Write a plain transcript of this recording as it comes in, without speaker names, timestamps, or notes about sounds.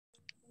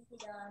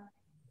Done.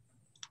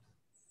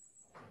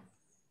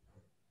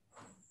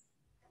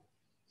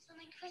 So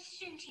my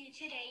question to you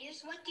today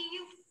is, what do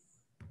you...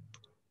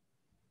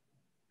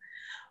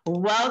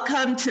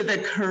 Welcome to the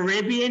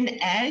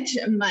Caribbean Edge.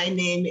 My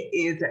name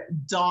is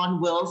Dawn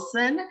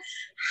Wilson.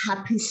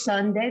 Happy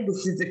Sunday.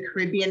 This is the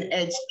Caribbean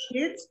Edge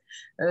Kids,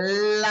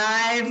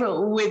 live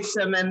with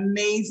some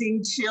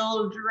amazing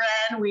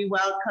children. We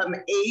welcome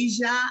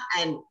Aijah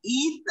and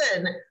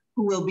Ethan,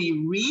 who will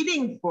be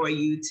reading for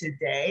you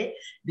today.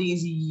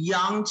 These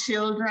young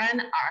children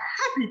are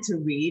happy to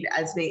read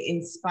as they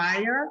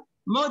inspire,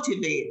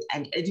 motivate,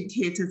 and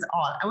educate us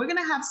all. And we're going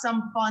to have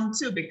some fun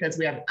too, because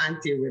we have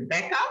Aunty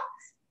Rebecca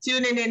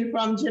tuning in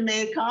from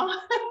Jamaica.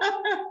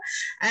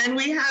 And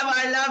we have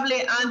our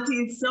lovely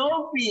Aunty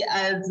Sophie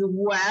as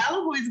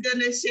well, who is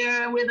going to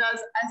share with us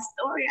a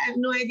story. I have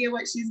no idea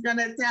what she's going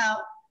to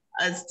tell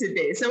us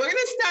today. So we're going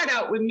to start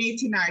out with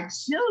meeting our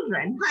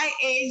children. Hi,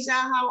 Aijah.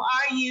 How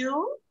are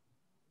you?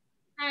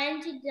 Hi,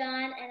 Aunty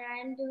Dawn, and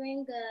I'm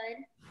doing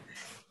good.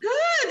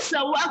 Good.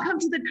 So welcome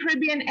to the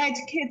Caribbean Edge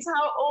Kids.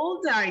 How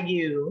old are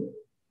you?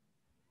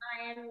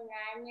 I am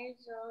 9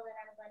 years old, and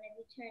I'm going to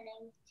be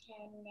turning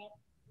 10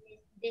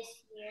 this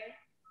year.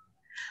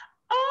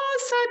 Oh,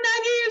 so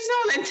 9 years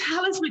old. And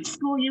tell us which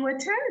school you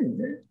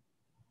attend.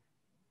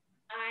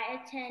 I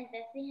attend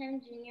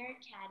Bethlehem Junior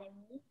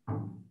Academy.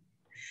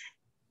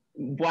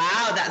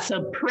 Wow, that's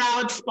a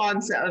proud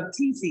sponsor of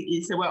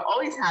TCE. So we're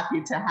always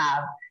happy to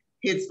have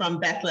kids from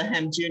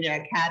Bethlehem Junior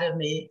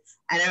Academy.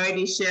 And I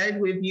already shared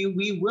with you,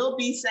 we will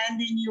be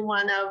sending you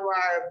one of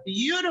our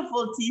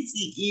beautiful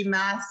TCE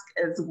masks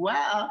as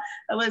well.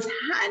 It was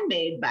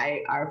handmade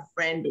by our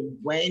friend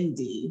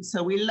Wendy.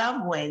 So we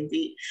love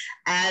Wendy.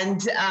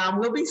 And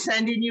we'll be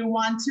sending you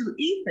one to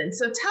Ethan.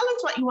 So tell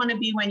us what you want to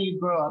be when you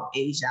grow up,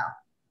 Aijah.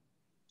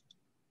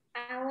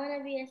 I want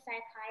to be a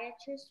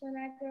psychiatrist when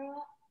I grow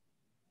up.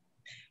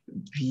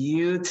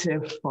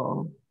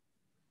 Beautiful.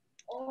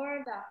 Or a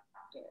doctor.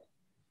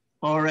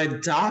 Or a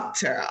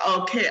doctor.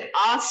 Okay,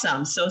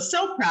 awesome. So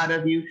proud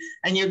of you.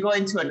 And you're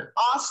going to an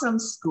awesome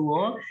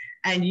school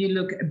and you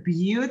look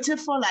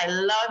beautiful. I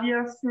love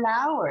your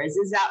flowers.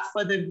 Is that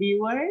for the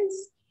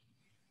viewers?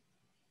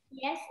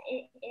 Yes,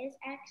 it is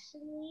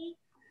actually.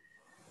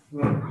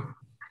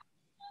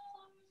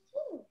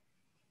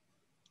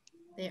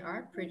 They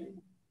are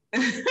pretty.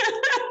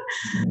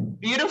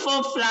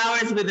 Beautiful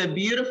flowers with a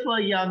beautiful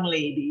young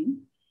lady.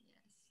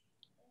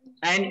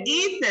 And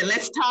Ethan,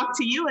 let's talk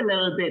to you a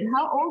little bit.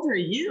 How old are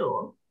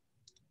you?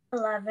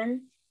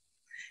 11.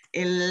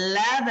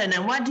 11.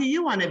 And what do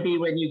you want to be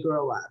when you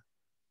grow up?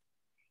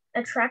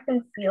 A track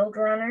and field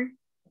runner.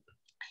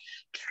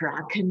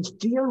 Track and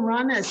field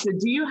runner. So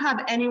do you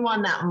have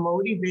anyone that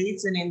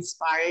motivates and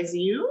inspires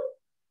you?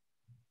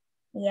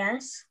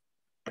 Yes.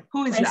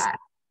 Who is that?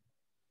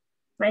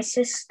 My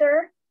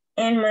sister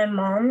and my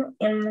mom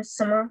and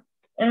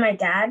my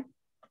dad.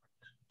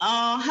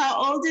 Oh,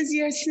 how old is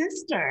your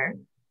sister?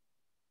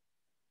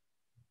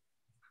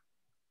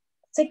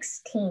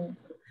 16.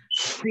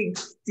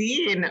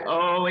 16.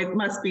 Oh, it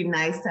must be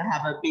nice to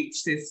have a big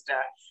sister.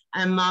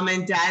 And mom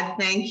and dad,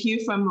 thank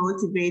you for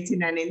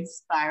motivating and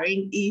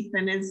inspiring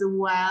Ethan as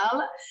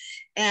well.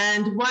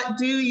 And what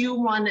do you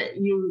want to,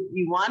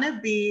 you want to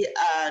be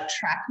a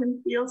track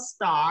and field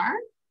star?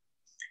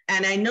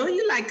 And I know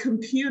you like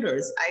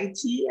computers,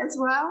 IT as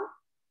well?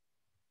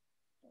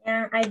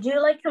 Yeah, I do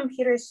like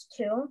computers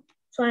too.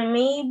 So I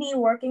may be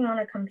working on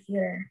a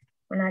computer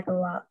when I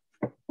grow up.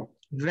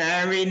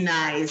 Very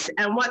nice.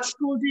 And what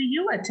school do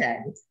you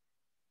attend?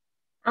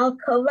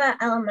 Alcova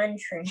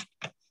Elementary.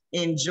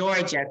 In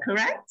Georgia,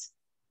 correct?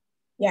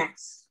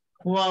 Yes.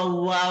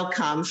 Well,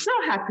 welcome. So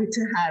happy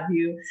to have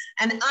you.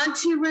 And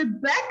Aunty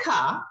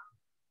Rebecca,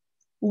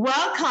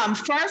 welcome.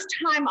 First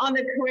time on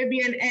the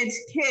Caribbean Edge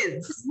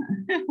Kids.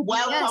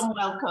 Welcome, yes.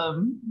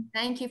 Welcome.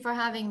 Thank you for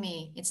having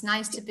me. It's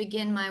nice to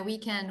begin my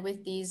weekend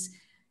with these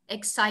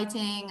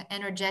exciting,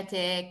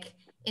 energetic,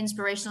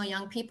 inspirational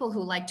young people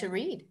who like to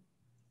read.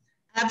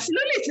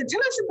 Absolutely. So tell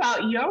us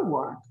about your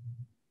work.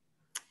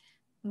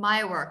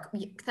 My work.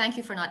 Thank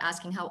you for not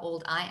asking how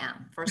old I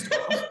am, first of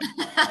all.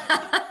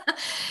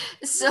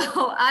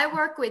 So I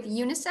work with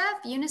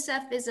UNICEF.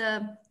 UNICEF is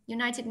a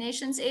United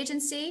Nations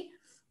agency,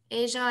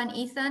 Aijah and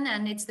Ethan,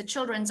 and it's the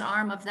children's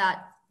arm of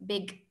that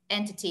big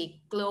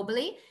entity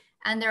globally.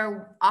 And there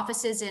are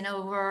offices in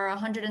over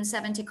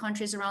 170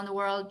 countries around the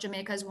world.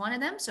 Jamaica is one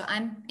of them. So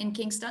I'm in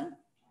Kingston.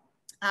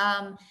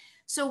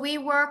 So we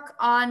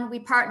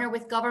partner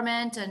with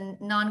government and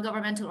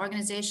non-governmental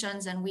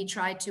organizations, and we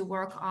try to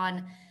work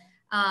on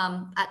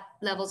at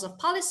levels of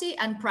policy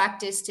and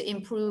practice to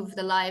improve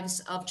the lives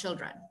of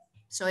children.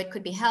 So it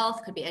could be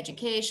health, could be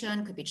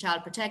education, could be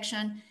child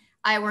protection.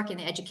 I work in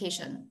the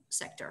education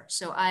sector.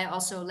 So I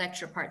also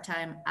lecture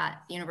part-time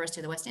at the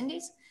University of the West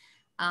Indies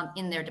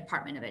in their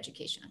Department of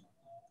Education.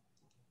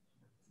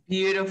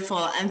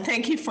 Beautiful. And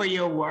thank you for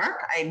your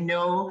work. I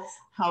know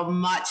how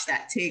much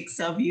that takes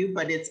of you,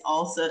 but it's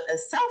also a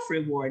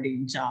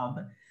self-rewarding job.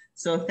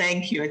 So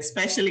thank you,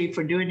 especially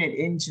for doing it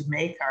in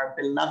Jamaica, our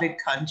beloved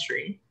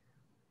country.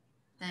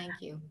 Thank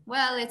you.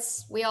 Well,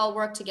 we all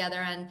work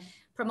together, and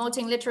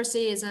promoting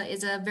literacy is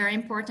a very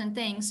important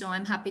thing. So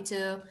I'm happy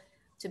to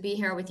be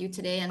here with you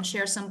today and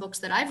share some books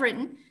that I've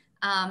written,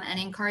 and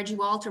encourage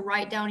you all to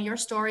write down your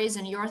stories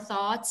and your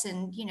thoughts,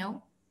 and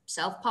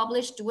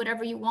self-publish, do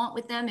whatever you want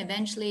with them.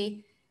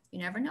 Eventually, you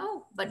never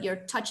know, but you're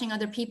touching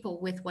other people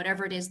with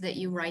whatever it is that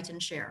you write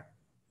and share.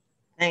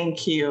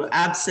 Thank you.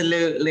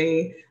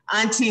 Absolutely.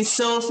 Aunty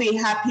Sophie,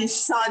 happy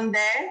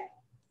Sunday.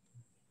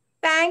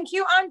 Thank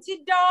you,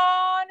 Auntie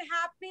Dawn.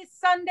 Happy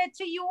Sunday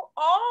to you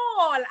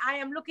all. I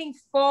am looking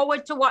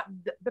forward to what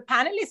the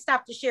panelists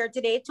have to share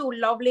today. Two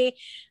lovely,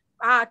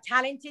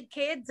 talented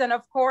kids. And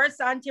of course,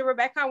 Auntie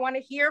Rebecca, I want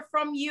to hear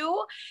from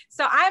you.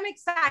 So I'm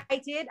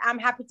excited. I'm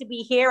happy to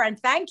be here. And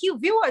thank you,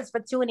 viewers, for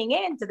tuning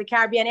in to the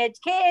Caribbean Edge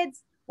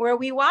Kids, where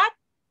we what?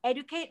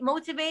 Educate,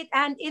 motivate,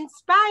 and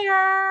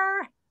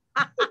inspire.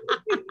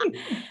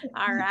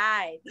 All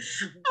right.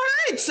 All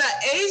right. So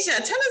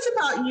Aijah, tell us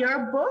about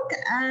your book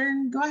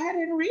and go ahead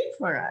and read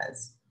for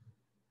us.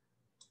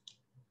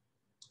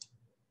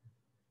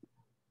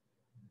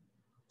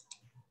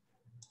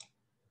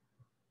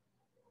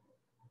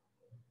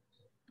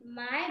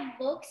 My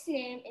book's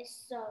name is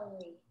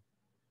Sorry.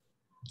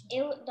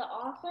 The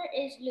author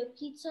is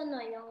Lupita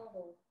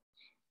Nyong'o,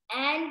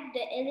 and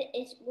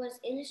it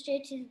was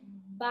illustrated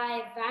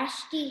by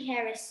Vashti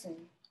Harrison.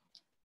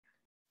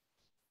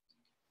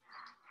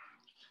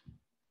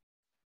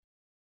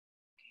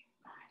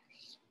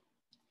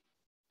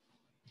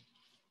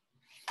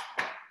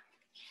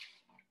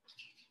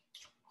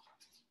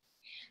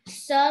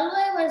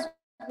 Solway was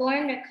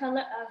born the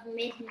color of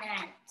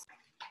midnight.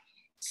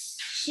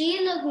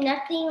 She looked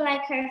nothing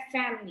like her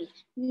family,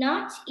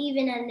 not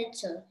even a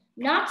little,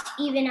 not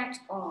even at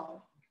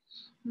all.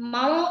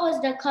 Mama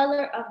was the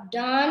color of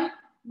dawn,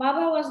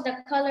 Baba was the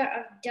color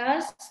of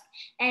dusk,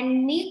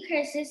 and Meek,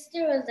 her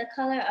sister, was the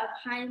color of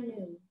high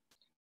noon.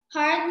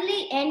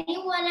 Hardly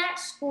anyone at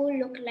school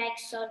looked like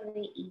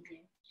Solway either.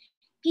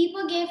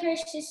 People gave her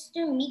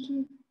sister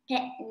Meek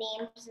pet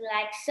names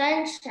like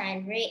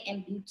Sunshine, Ray,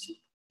 and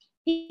Beauty.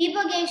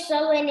 People gave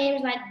Solway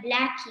names like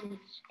Blackie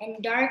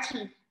and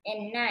Darky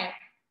and Night.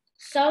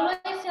 Solway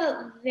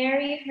felt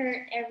very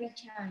hurt every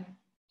time.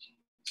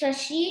 So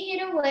she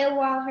hid away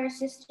while her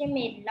sister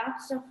made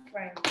lots of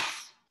friends.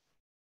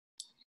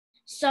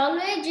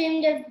 Solway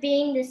dreamed of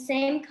being the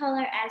same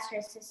color as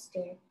her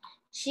sister.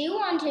 She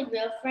wanted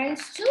real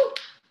friends too.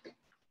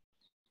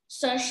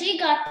 So she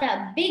got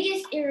the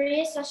biggest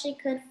eraser she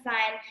could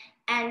find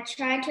and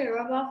tried to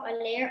rub off a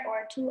layer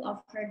or two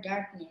of her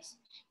darkness.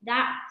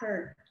 That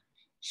hurt.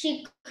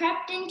 She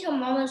crept into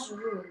Mama's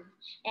room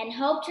and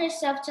helped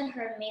herself to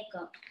her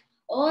makeup.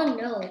 Oh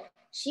no,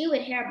 she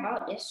would hear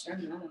about this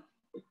from Mama.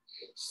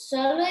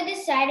 Solway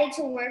decided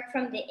to work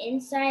from the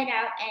inside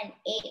out and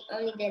ate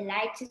only the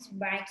lightest,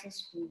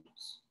 brightest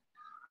foods.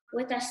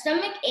 With a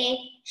stomach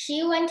ache,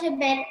 she went to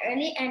bed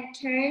early and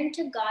turned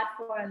to God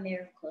for a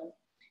miracle.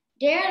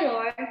 Dear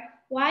Lord,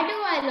 why do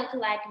I look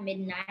like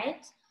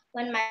midnight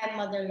when my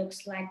mother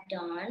looks like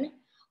dawn?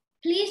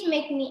 Please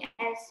make me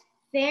as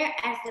fair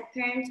as the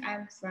parents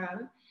I'm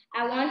from.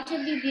 I want to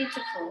be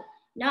beautiful,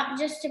 not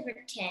just to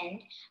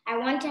pretend. I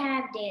want to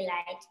have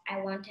daylight. I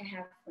want to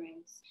have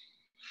friends.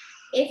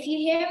 If you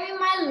hear me,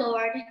 my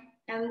Lord,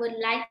 and would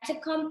like to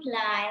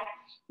comply,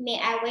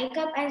 may I wake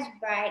up as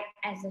bright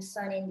as the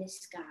sun in the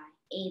sky.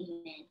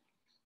 Amen.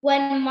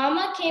 When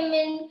Mama came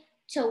in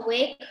to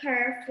wake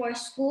her for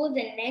school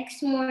the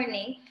next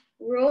morning,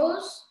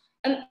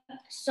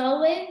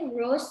 Solway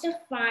rose to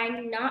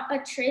find not a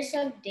trace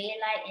of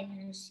daylight in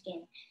her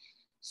skin.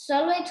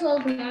 Solway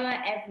told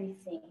Mama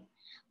everything.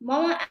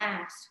 Mama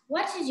asked,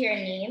 "What is your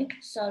name?"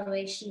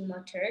 Solway, she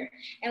muttered.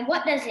 "And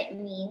what does it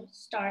mean?"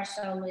 Star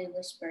Solway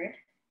whispered.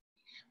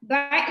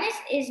 "Brightness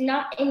is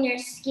not in your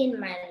skin,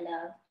 my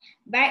love.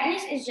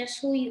 Brightness is just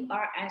who you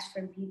are as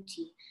for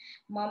beauty,"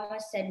 Mama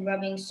said,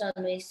 rubbing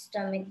Solway's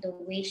stomach the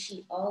way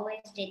she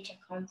always did to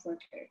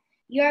comfort her.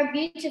 "You are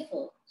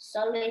beautiful,"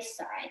 Solway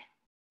sighed.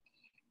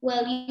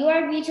 "Well, you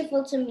are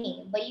beautiful to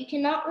me, but you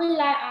cannot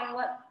rely on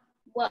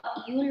what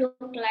you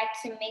look like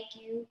to make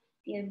you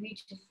feel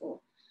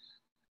beautiful.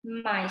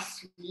 My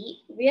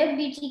sweet, real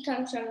beauty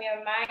comes from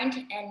your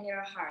mind and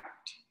your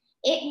heart.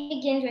 It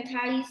begins with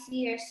how you see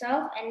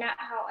yourself and not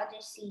how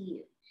others see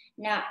you.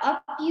 Now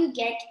up you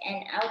get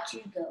and out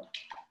you go."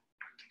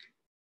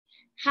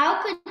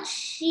 How could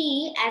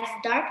she, as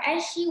dark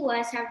as she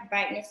was, have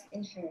brightness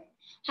in her?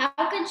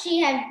 How could she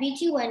have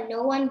beauty when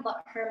no one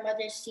but her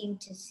mother seemed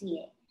to see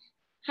it?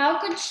 How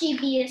could she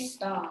be a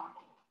star?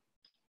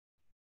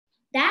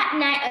 That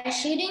night, a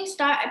shooting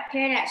star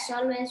appeared at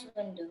Solway's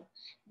window.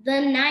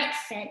 "The night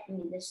sent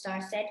me," the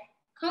star said.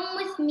 "Come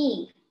with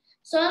me."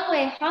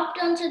 Solway hopped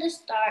onto the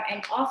star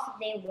and off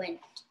they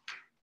went.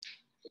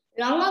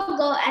 "Long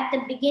ago, at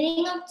the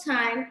beginning of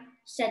time,"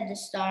 said the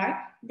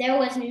star, "there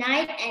was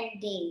night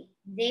and day.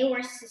 They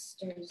were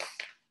sisters.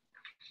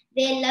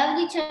 They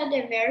loved each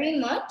other very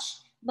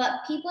much,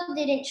 but people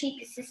didn't treat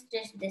the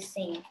sisters the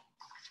same.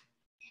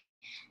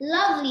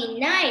 Lovely,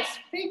 nice,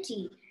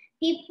 pretty.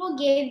 People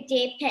gave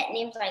Day pet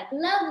names like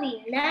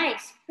lovely,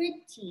 nice,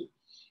 pretty,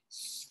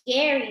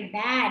 scary,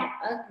 bad,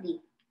 ugly.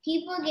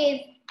 People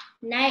gave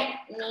Night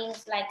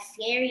names like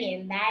scary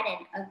and bad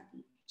and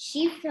ugly.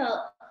 She felt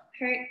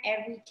hurt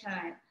every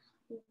time.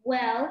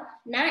 Well,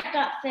 Night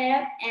got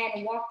fed up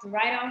and walked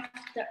right off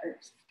the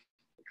earth.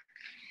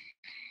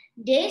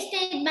 Day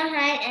stayed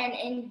behind and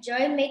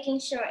enjoyed making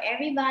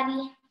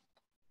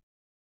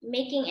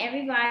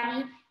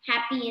everybody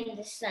happy in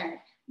the sun.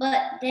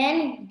 But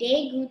then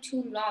Day grew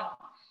too long.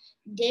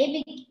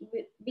 Day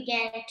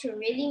began to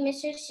really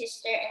miss her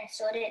sister, and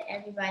so did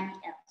everybody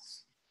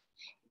else.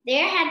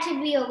 There had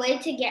to be a way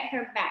to get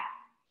her back.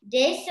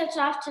 Day set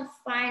off to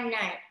find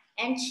Night,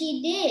 and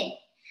she did.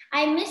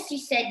 I miss you,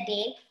 said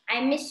Day.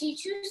 I miss you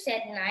too,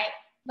 said Night.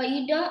 But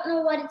you don't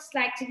know what it's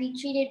like to be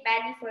treated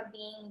badly for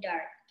being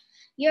dark.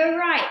 You're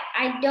right,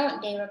 I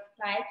don't, Day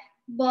replied.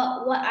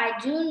 But what I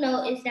do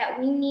know is that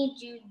we need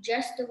you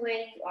just the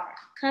way you are.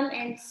 Come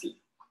and see.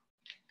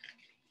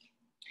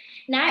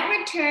 Night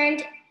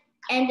returned,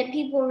 and the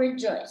people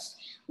rejoiced.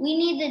 We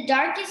need the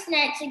darkest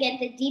night to get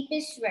the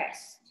deepest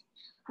rest.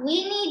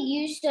 We need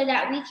you so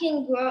that we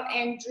can grow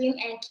and dream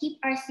and keep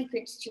our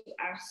secrets to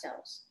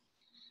ourselves.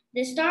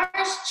 The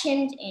stars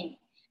chimed in.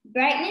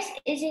 Brightness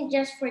isn't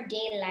just for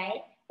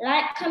daylight.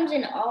 Light comes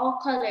in all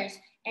colors,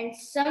 and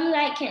some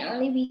light can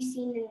only be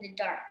seen in the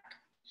dark.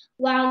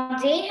 While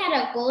day had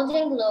a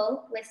golden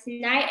glow, with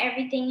night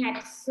everything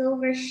had a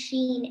silver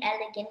sheen,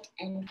 elegant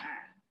and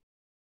fine.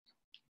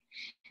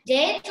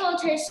 Day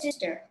told her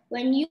sister,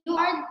 when you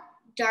are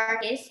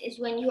darkest is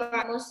when you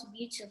are most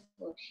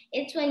beautiful.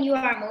 It's when you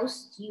are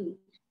most you.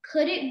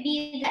 Could it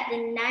be that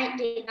the night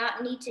did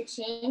not need to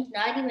change,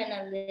 not even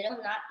a little,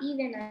 not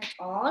even at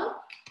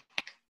all?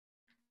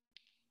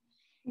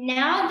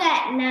 Now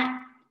that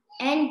Night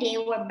and Day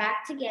were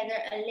back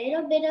together, a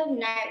little bit of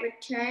night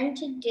returned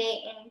to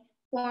Day in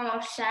form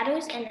of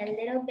shadows, and a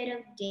little bit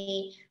of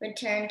day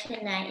returned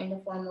to night in the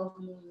form of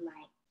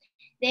moonlight.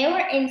 They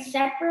were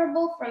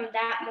inseparable from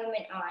that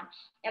moment on,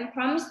 and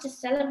promised to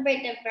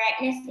celebrate the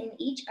brightness in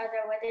each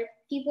other whether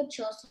people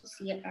chose to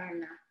see it or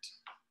not.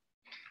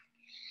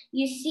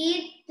 You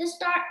see, the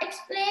star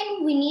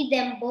explained, we need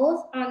them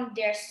both on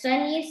their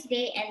sunniest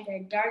day and their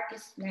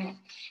darkest night,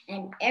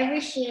 and every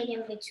shade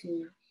in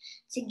between.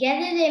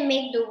 Together they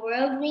make the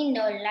world we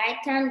know,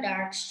 light and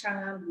dark,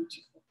 strong and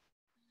beautiful.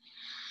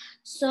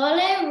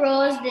 Soleil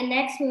rose the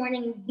next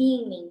morning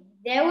beaming.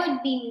 There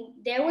would be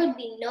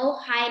no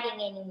hiding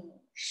anymore.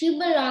 She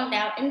belonged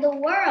out in the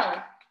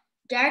world,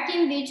 dark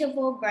and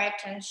beautiful,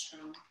 bright and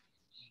strong.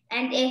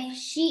 And if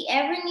she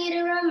ever needed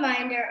a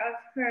reminder of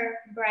her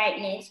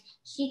brightness,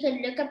 she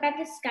could look up at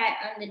the sky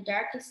on the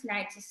darkest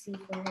night to see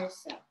for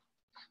herself.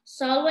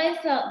 Soleil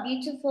felt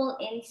beautiful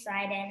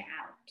inside and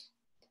out.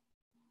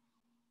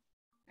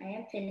 I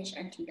am finished,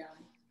 Auntie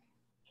Dawn.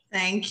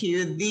 Thank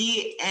you.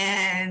 The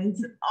end.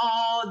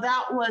 Oh,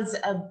 that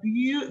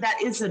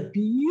is a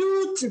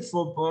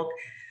beautiful book,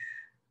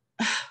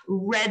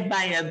 read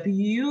by a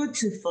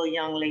beautiful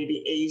young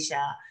lady,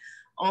 Aijah.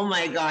 Oh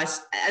my gosh.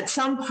 At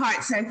some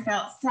parts I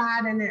felt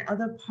sad, and at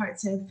other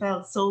parts I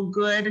felt so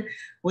good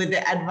with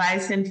the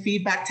advice and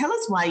feedback. Tell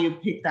us why you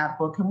picked that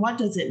book and what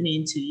does it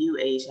mean to you,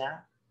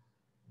 Aijah?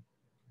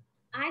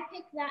 I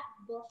picked that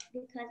book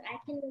because I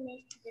can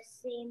relate to the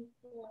same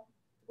thing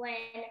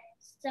when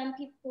some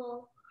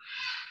people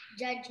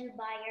judge you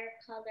by your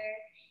color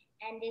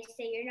and they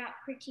say you're not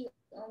pretty,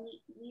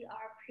 only we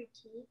are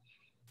pretty.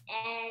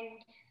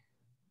 And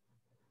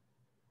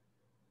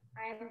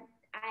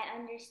I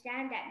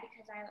understand that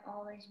because I'm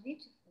always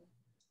beautiful.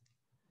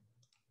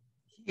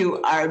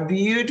 You are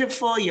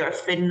beautiful, you're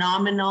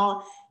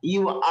phenomenal,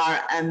 you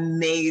are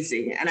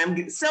amazing. And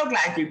I'm so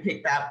glad you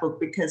picked that book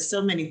because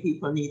so many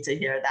people need to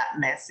hear that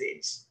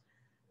message.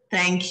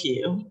 Thank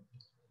you.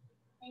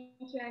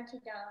 Thank you,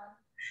 Auntie Dawn.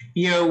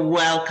 You're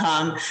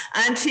welcome.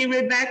 Auntie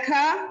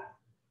Rebecca,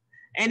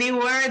 any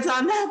words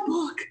on that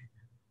book?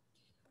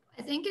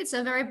 I think it's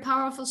a very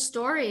powerful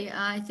story.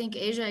 I think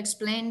Aijah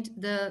explained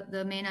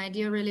the main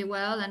idea really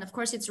well. And of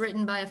course, it's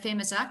written by a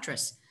famous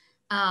actress,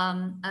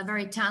 a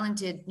very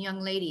talented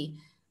young lady,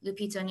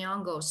 Lupita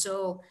Nyong'o.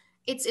 So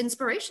it's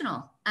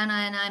inspirational. And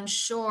I'm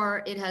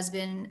sure it has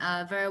been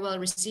very well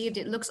received.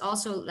 It looks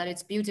also that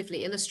it's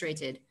beautifully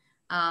illustrated.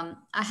 I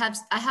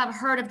have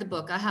heard of the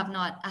book. I had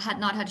not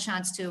had a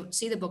chance to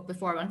see the book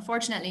before.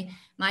 Unfortunately,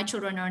 my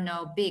children are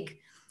now big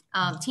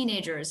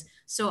teenagers.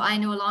 So I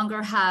no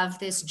longer have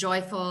this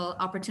joyful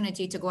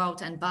opportunity to go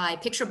out and buy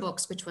picture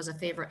books, which was a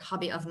favorite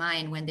hobby of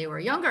mine when they were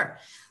younger,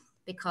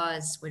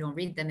 because we don't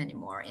read them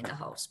anymore in the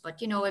house.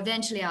 But, you know,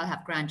 eventually I'll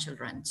have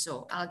grandchildren.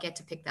 So I'll get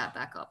to pick that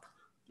back up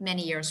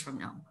many years from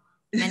now.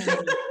 Many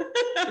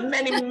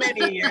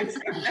years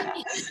from now.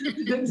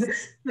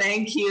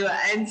 Thank you.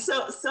 And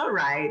so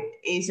right,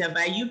 Aijah,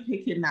 by you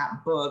picking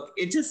that book,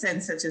 it just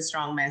sends such a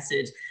strong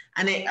message.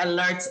 And it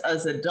alerts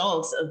us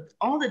adults of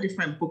all the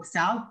different books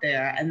out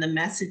there and the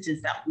messages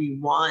that we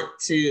want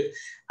to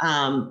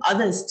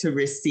others to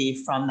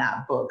receive from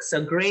that book.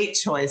 So great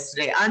choice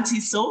today. Aunty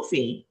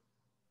Sophie.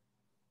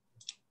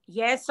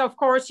 Yes, of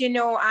course, you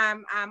know,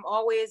 I'm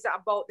always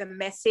about the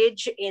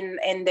message in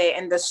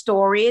the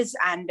stories,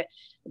 and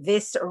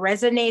this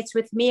resonates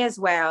with me as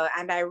well.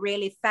 And I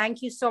really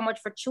thank you so much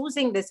for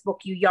choosing this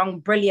book, you young,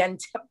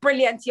 brilliant,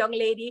 brilliant young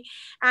lady.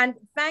 And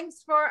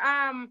thanks for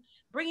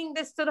bringing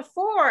this to the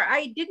fore.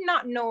 I did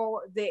not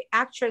know the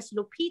actress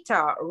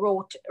Lupita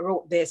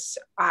wrote this.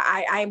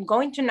 I'm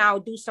going to now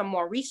do some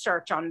more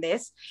research on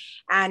this,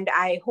 and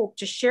I hope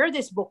to share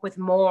this book with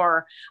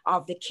more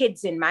of the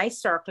kids in my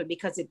circle,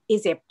 because it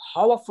is a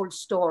powerful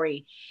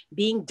story.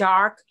 Being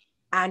dark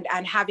and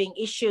having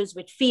issues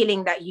with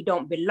feeling that you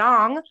don't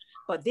belong,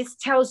 but this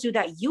tells you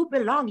that you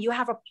belong. You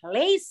have a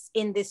place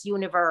in this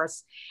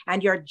universe,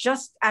 and you're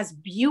just as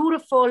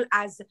beautiful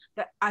as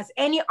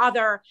any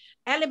other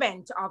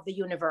element of the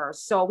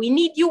universe. So we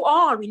need you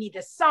all. We need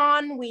the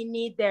sun, we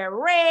need the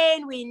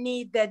rain, we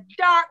need the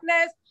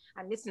darkness.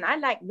 And listen, I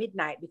like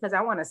midnight because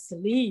I want to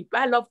sleep.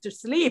 I love to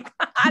sleep.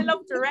 I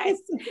love to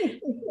rest.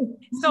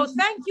 So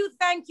thank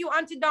you,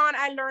 Auntie Dawn.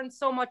 I learned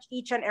so much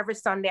each and every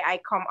Sunday I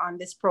come on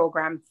this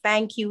program.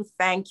 Thank you,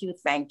 thank you,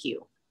 thank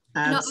you.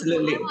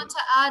 Absolutely. I want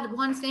to add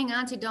one thing,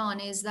 Auntie Dawn,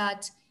 is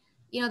that,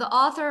 you know, the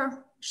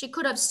author, she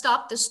could have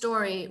stopped the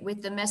story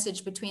with the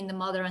message between the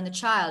mother and the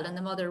child, and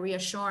the mother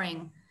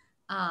reassuring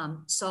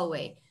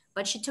Solway,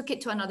 but she took it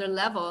to another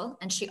level,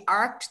 and she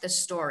arced the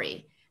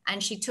story,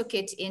 and she took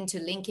it into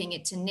linking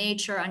it to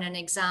nature and an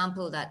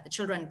example that the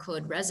children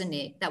could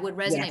resonate, that would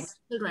resonate with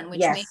children,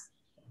 which made it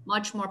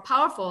much more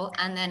powerful,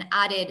 and then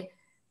added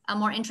a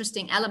more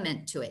interesting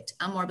element to it,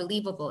 a more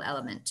believable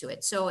element to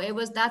it. So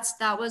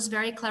that was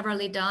very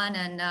cleverly done,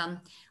 and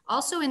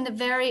also in the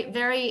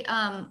very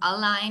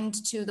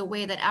aligned to the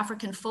way that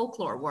African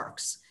folklore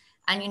works.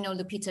 And you know,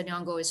 Lupita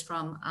Nyong'o is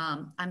from,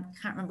 I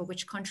can't remember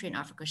which country in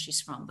Africa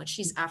she's from, but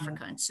she's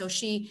African. So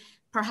she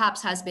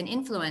perhaps has been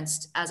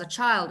influenced as a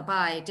child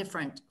by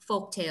different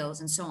folk tales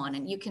and so on.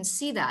 And you can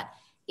see that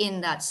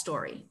in that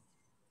story.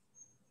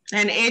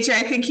 And Aijah,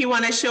 I think you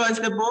want to show us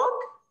the book?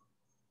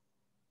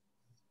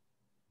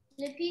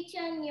 Lupita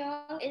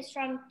Nyong'o is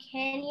from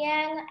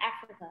Kenya,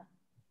 Africa.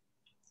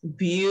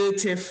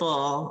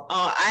 Beautiful.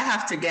 Oh, I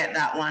have to get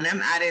that one.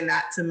 I'm adding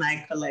that to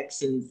my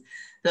collections.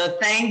 So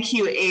thank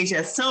you,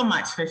 Aijah, so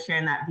much for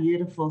sharing that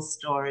beautiful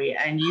story.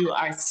 And you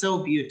are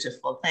so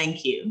beautiful.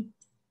 Thank you.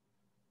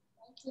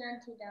 Thank you,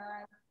 Auntie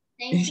Dawn.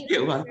 Thank you,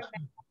 You're Auntie welcome.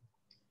 Rebecca.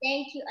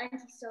 Thank you,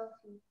 Auntie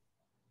Sophie.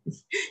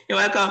 You're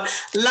welcome.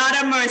 Lord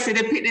of mercy,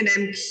 they're picking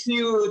them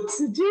cute.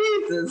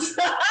 Jesus.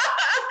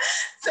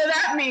 So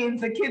that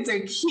means the kids are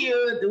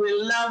cute. We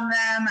love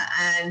them.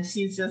 And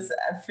she's just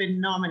a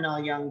phenomenal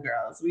young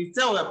girl. So we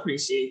so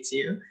appreciate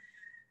you.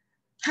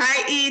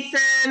 Hi,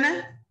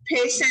 Ethan.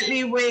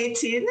 Patiently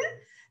waiting.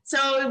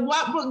 So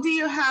what book do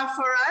you have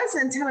for us?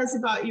 And tell us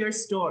about your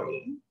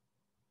story.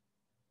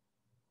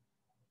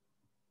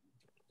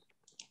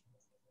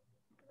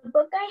 The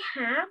book I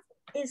have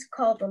is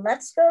called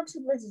Let's Go to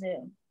the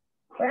Zoo,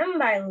 written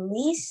by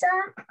Lisa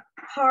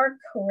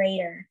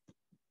Harkrader.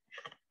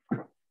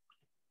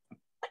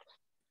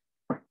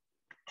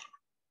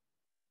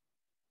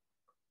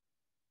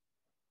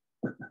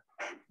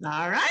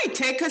 All right,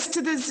 take us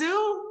to the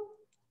zoo.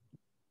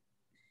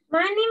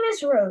 My name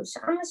is Rose.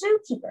 I'm a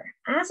zookeeper.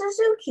 As a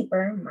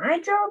zookeeper, my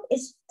job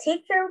is to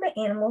take care of the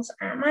animals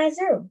at my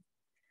zoo.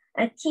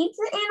 I keep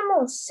the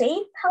animals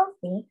safe,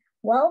 healthy,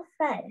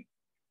 well-fed,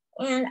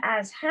 and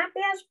as happy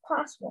as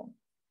possible.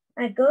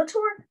 I go to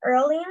work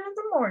early in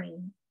the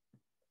morning.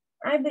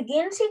 I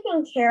begin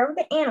taking care of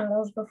the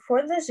animals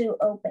before the zoo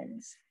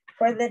opens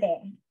for the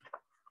day.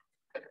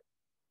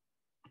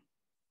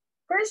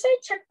 First, I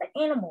check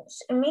the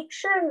animals and make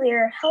sure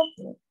they're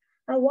healthy.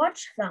 I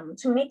watch them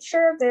to make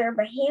sure their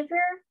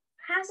behavior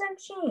hasn't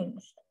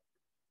changed.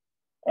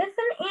 If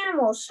an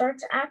animal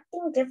starts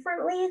acting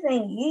differently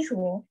than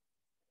usual,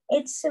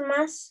 it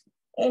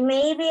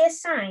may be a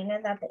sign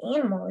that the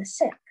animal is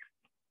sick.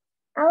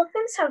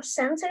 Elephants have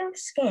sensitive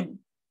skin.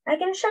 I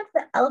can check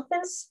the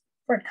elephants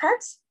for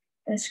cuts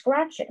and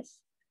scratches.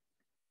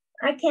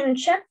 I can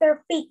check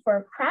their feet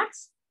for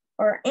cracks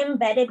or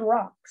embedded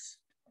rocks.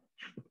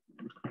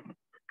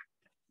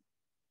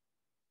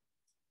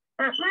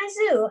 At my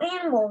zoo,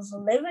 animals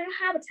live in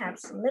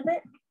habitats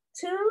limit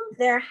to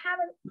their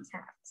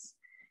habitats.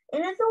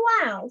 In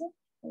the wild,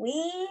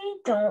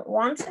 we don't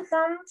want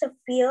them to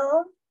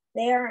feel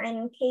they are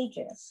in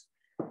cages.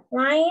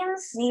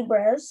 Lions,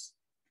 zebras,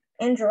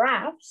 and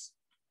giraffes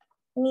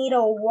need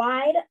a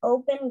wide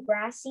open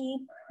grassy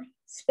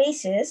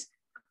spaces.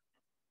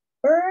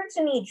 Birds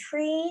need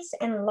trees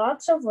and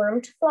lots of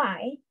room to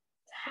fly.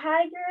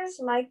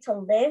 Tigers like to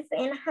live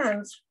in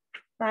hunts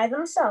by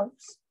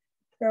themselves.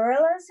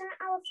 Gorillas and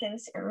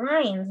elephants and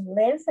lions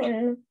live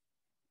in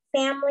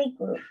family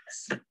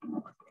groups.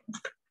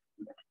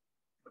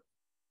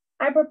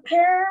 I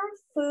prepare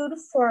food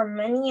for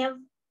many of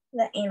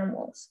the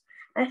animals.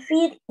 I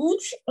feed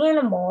each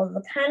animal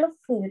the kind of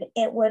food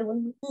it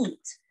would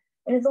eat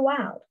in the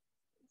wild.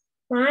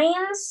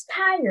 Lions,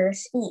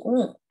 tigers eat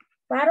meat.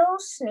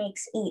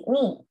 Rattlesnakes eat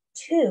meat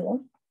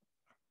too,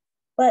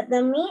 but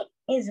the meat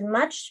is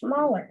much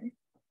smaller.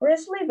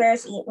 Grizzly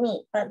bears eat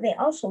meat, but they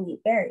also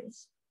eat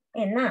berries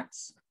and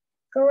nuts.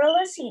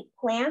 Gorillas eat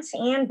plants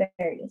and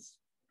berries.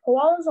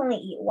 Koalas only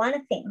eat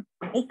one thing,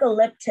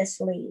 eucalyptus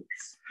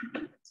leaves.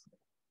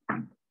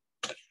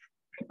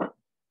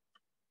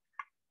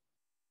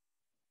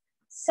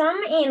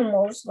 Some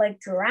animals, like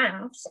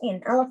giraffes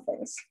and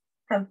elephants,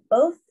 have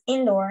both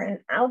indoor and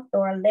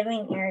outdoor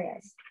living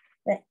areas.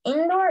 The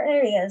indoor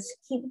areas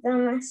keep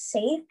them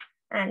safe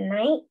at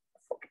night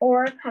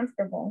or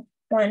comfortable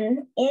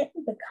when it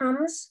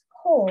becomes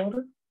cold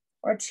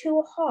or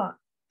too hot.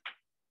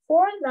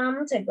 For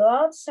them to go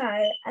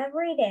outside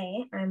every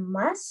day, I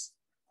must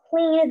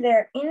clean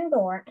their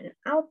indoor and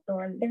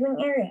outdoor living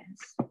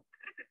areas.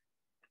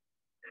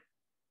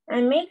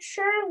 I make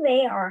sure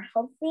they are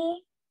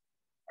healthy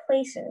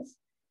places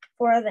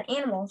for the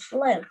animals to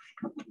live.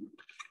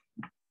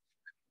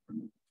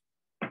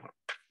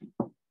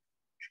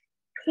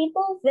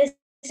 People visit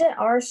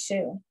our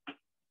zoo,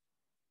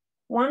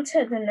 want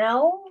to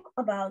know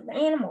about the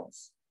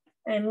animals.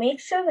 I make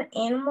sure the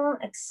animal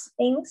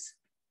extincts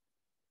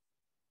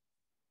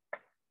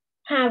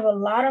have a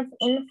lot of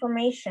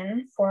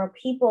information for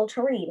people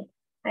to read.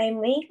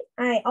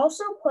 I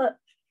also put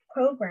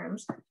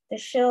programs to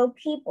show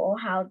people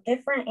how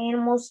different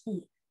animals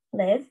eat,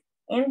 live,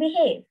 and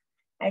behave.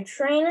 I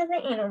train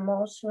the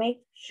animals to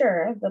make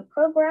sure the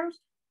programs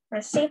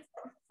are safe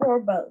for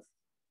both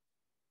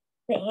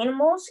the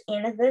animals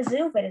and the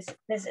zoo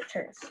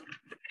visitors.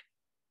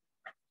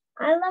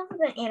 I love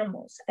the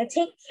animals. I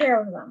take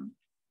care of them.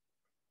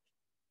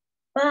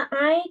 But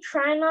I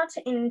try not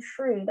to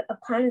intrude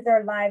upon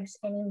their lives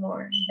any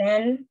more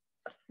than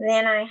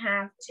I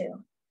have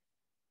to.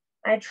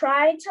 I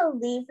try to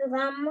leave the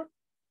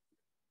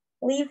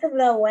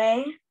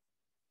way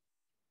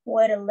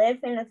would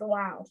live in the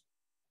wild.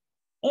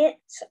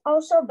 It's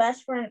also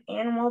best for an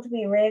animal to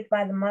be raised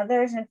by the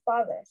mothers and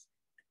fathers.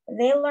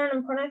 They learn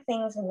important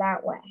things in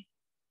that way.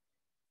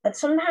 But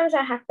sometimes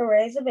I have to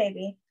raise a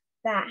baby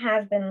that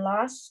has been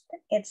lost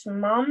its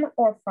mom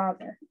or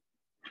father.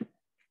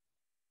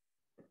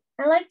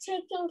 I like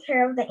taking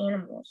care of the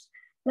animals.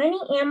 Many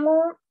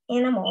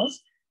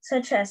animals,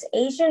 such as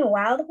Asian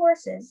wild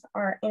horses,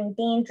 are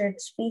endangered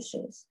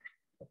species.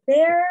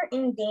 They are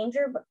in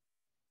danger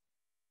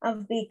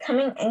of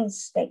becoming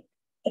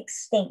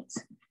extinct.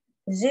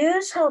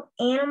 Zoos help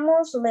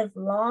animals live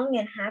long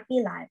and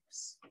happy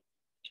lives.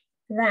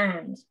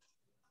 Land.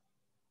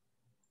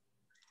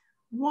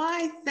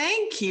 Why,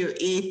 thank you,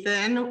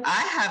 Ethan.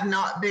 I have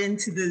not been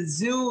to the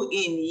zoo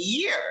in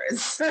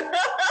years.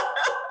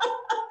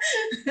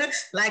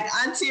 Like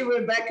Auntie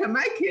Rebecca,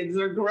 my kids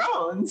are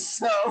grown,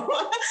 so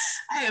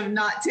I have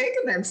not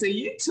taken them. So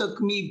you took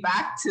me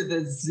back to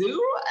the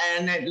zoo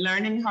and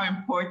learning how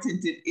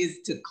important it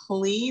is to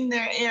clean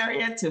their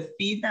area, to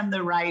feed them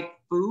the right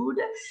food,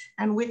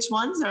 and which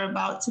ones are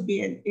about to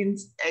be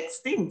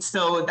extinct.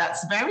 So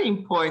that's very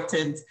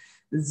important,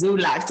 zoo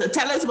life. So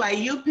tell us why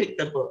you picked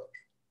the book.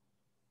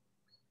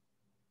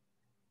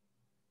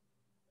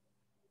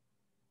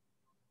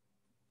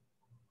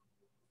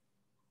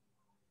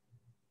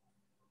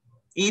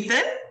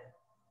 Ethan?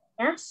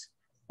 Yes?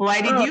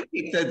 Why did you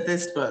pick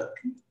this book?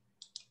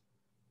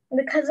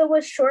 Because it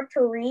was short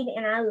to read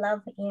and I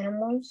love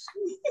animals.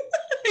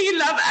 You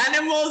love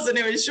animals and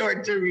it was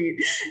short to read.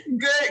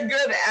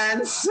 Good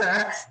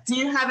answer. Do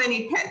you have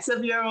any pets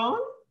of your own?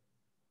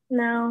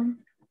 No.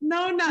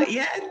 No, not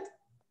yet.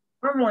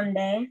 Or one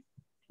day.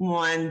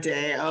 One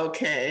day,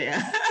 okay.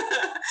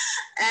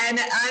 And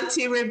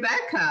Auntie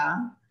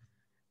Rebecca,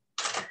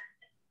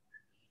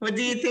 what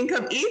do you think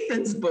of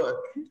Ethan's book?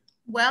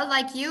 Well,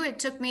 like you, it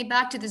took me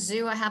back to the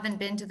zoo. I haven't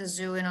been to the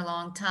zoo in a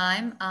long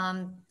time.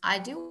 I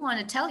do want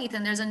to tell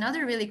Ethan, there's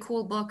another really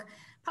cool book,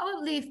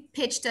 probably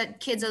pitched at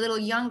kids a little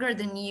younger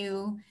than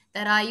you,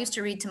 that I used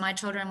to read to my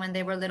children when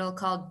they were little,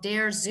 called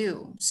Dare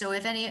Zoo. So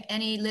if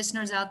any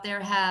listeners out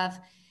there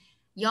have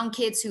young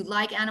kids who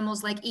like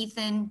animals like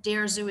Ethan,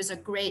 Dare Zoo is a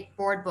great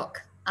board book.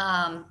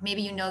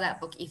 Maybe you know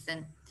that book,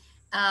 Ethan.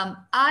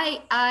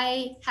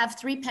 I have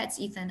 3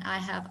 pets, Ethan. I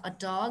have a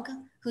dog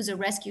who's a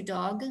rescue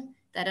dog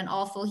that an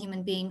awful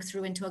human being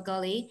threw into a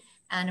gully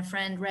and a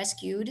friend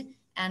rescued,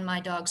 and my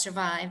dog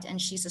survived, and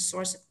she's a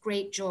source of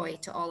great joy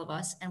to all of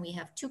us. And we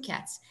have 2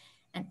 cats,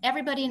 and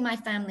everybody in my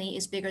family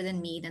is bigger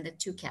than me than the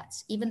 2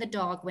 cats. Even the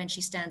dog, when she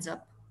stands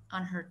up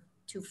on her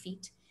 2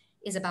 feet,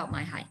 is about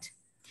my height.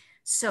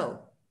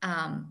 So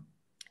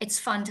it's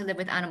fun to live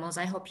with animals.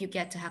 I hope you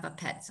get to have a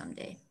pet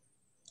someday.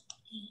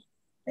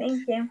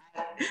 Thank you.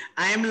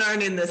 I'm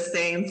learning the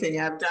same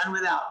thing. I've done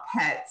without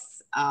pets.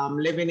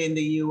 Living in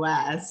the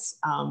US,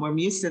 we're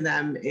used to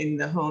them in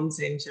the homes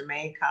in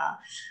Jamaica.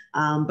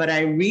 But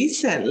I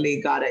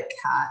recently got a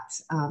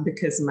cat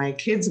because my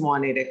kids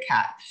wanted a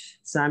cat.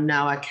 So I'm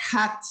now a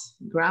cat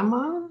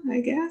grandma, I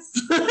guess.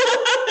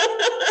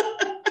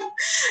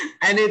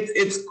 And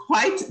it's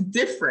quite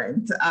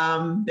different.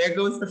 There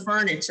goes the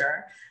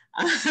furniture.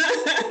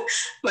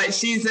 But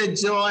she's a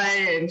joy,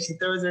 and she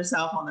throws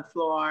herself on the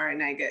floor,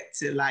 and I get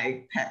to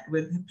like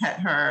pet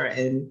her.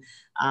 And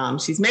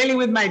she's mainly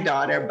with my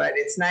daughter, but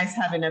it's nice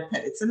having a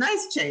pet. It's a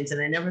nice change,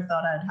 and I never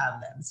thought I'd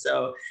have them.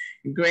 So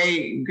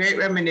great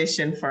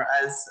reminiscence for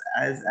us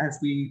as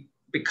we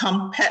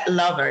become pet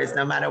lovers,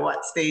 no matter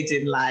what stage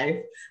in life.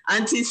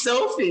 Aunty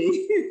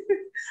Sophie.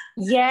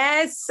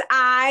 Yes,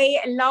 I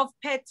love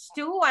pets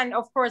too. And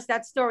of course,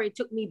 that story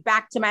took me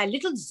back to my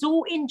little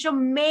zoo in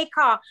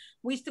Jamaica.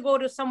 We used to go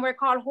to somewhere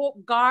called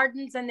Hope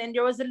Gardens, and then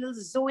there was a little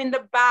zoo in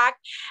the back.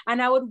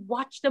 And I would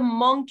watch the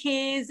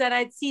monkeys, and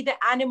I'd see the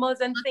animals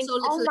and Not think, so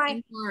little oh my,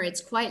 anymore.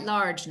 It's quite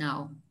large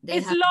now.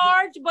 it's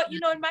large, but you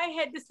know, in my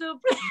head, this little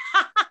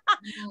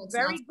no, it's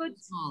very not good.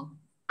 so small.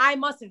 I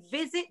must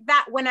visit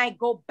that when I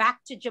go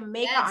back to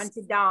Jamaica, Yes.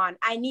 Auntie Dawn.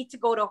 I need to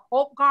go to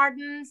Hope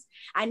Gardens.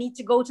 I need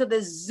to go to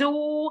the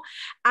zoo.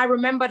 I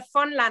remembered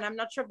Funland. I'm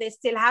not sure if they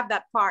still have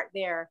that part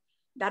there.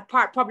 That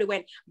part probably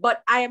went.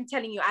 But I am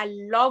telling you, I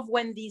love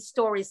when these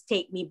stories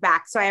take me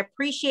back. So I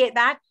appreciate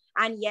that.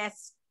 And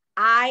yes,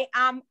 I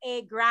am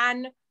a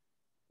grandma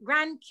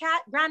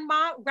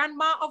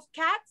of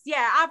cats.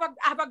 Yeah, I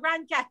have a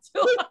grand cat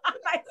too.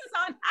 My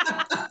son.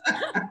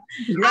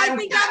 Grand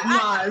cat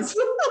Mars.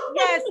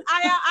 Yes,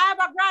 I have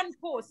a grand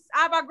puss. I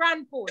have a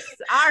grand puss.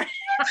 All right.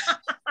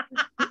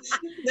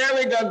 There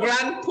we go,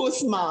 Grand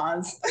Puss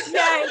Mars.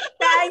 Yes,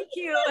 thank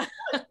you.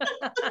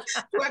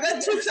 We're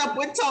gonna twitch up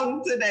with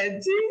tongue today.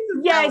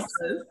 Jesus. Yes.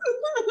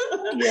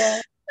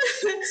 Yeah.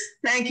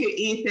 Thank you,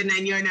 Ethan,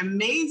 and you're an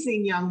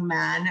amazing young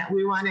man.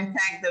 We want to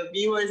thank the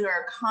viewers who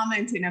are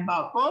commenting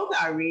about both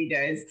our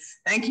readers.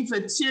 Thank you for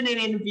tuning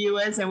in,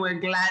 viewers, and we're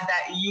glad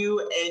that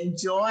you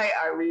enjoy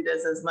our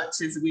readers as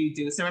much as we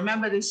do. So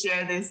remember to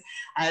share this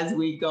as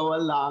we go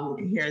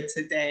along here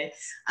today.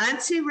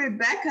 Aunty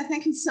Rebecca,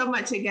 thank you so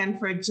much again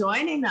for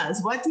joining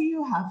us. What do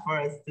you have for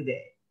us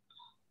today?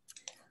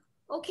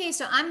 Okay,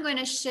 so I'm going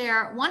to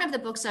share one of the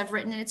books I've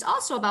written, and it's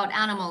also about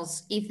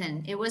animals,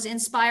 Ethan. It was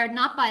inspired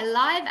not by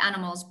live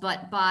animals,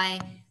 but by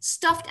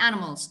stuffed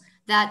animals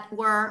that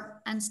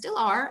were, and still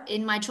are,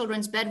 in my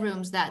children's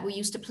bedrooms that we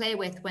used to play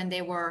with when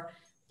they were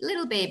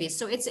little babies.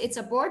 So it's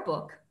a board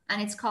book,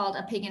 and it's called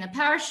A Pig in a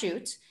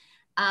Parachute.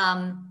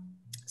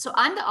 So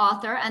I'm the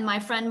author, and my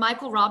friend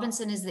Michael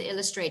Robinson is the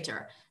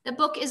illustrator. The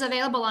book is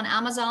available on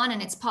Amazon,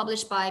 and it's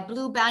published by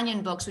Blue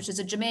Banyan Books, which is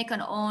a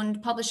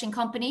Jamaican-owned publishing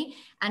company.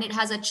 And it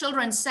has a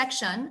children's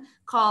section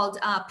called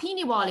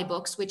Peeny Wally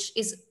Books, which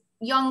is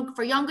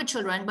for younger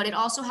children, but it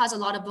also has a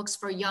lot of books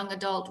for young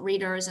adult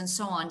readers and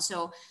so on.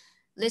 So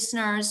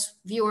listeners,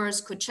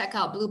 viewers could check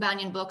out Blue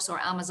Banyan Books or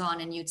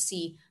Amazon, and you'd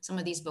see some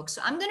of these books.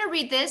 So I'm going to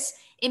read this.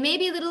 It may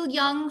be a little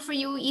young for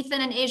you,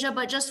 Ethan and Aijah,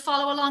 but just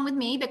follow along with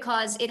me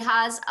because it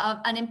has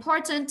an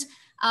important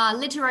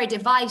literary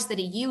device that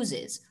it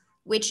uses,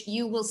 which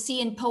you will see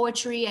in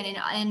poetry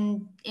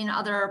and in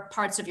other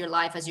parts of your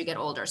life as you get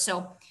older.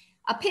 So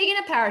A Pig in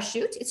a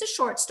Parachute, it's a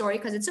short story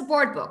because it's a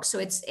board book, so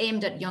it's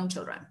aimed at young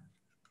children.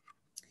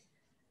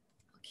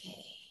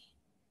 Okay.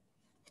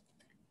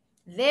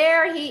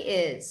 There he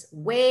is,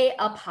 way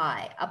up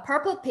high, a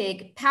purple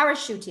pig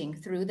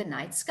parachuting through the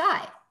night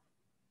sky.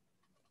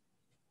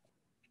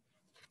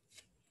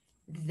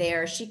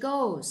 There she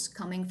goes,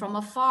 coming from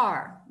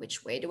afar.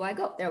 Which way do I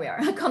go? There we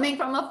are. Coming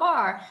from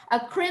afar, a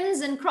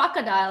crimson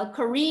crocodile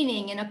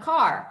careening in a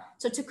car.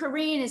 So to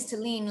careen is to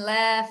lean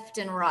left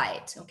and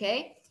right,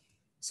 okay?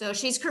 So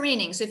she's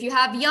careening. So if you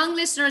have young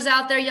listeners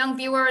out there, young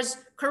viewers,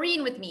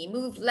 careen with me,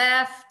 move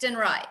left and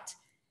right.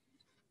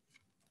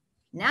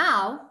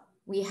 Now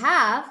we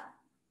have,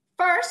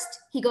 first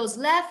he goes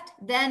left,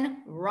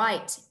 then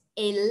right.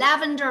 A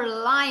lavender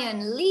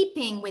lion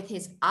leaping with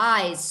his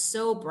eyes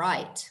so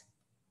bright.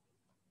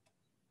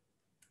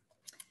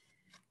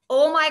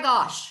 Oh my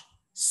gosh,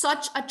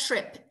 such a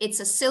trip. It's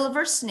a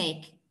silver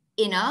snake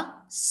in a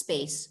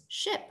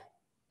spaceship.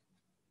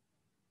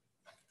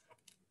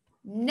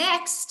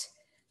 Next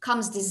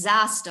comes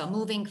disaster,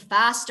 moving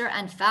faster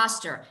and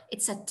faster.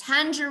 It's a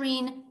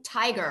tangerine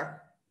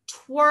tiger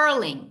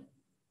twirling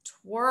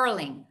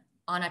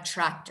on a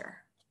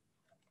tractor.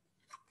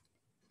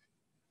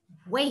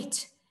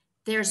 Wait,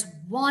 there's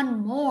one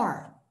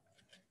more.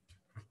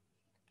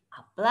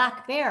 A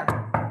black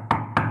bear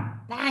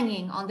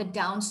banging on the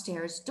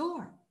downstairs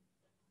door.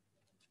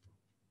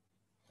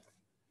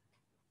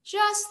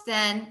 Just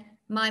then,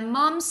 my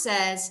mom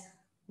says,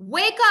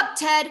 "Wake up,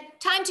 Ted.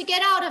 Time to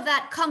get out of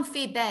that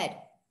comfy bed."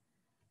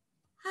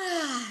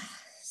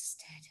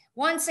 Ted.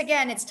 Once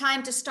again, it's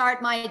time to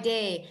start my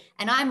day,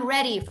 and I'm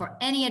ready for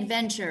any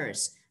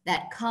adventures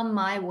that come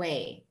my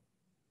way.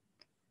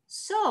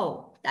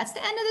 So that's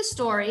the end of the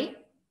story.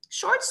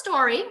 Short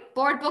story.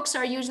 Board books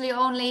are usually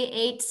only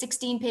 8,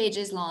 16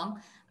 pages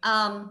long.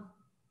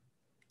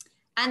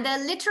 And the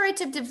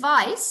literative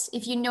device,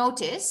 if you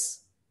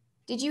notice,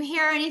 did you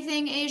hear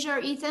anything, Aijah or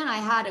Ethan? I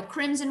had a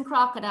crimson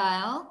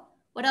crocodile.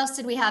 What else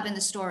did we have in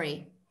the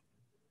story?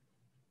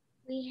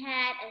 We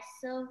had a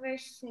silver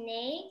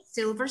snake.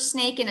 Silver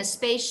snake in a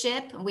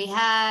spaceship. We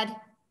had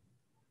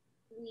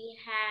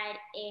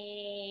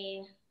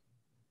a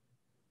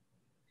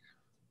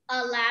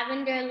A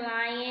lavender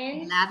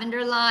lion.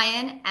 Lavender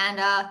lion and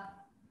a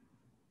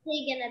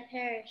pig in a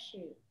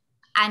parachute.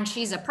 And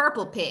she's a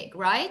purple pig,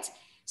 right?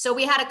 So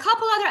we had a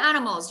couple other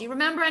animals. Do you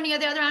remember any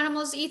of the other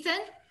animals, Ethan?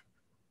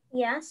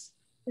 Yes.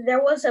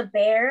 There was a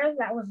bear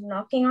that was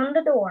knocking on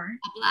the door.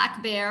 A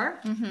black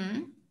bear.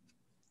 Mm-hmm.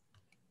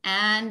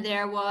 And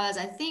there was,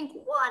 I think,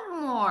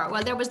 one more.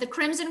 Well, there was the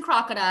crimson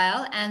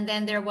crocodile, and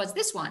then there was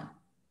this one.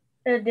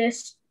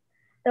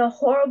 The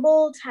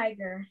horrible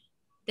tiger.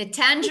 The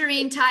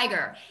tangerine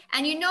tiger.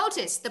 And you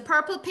notice the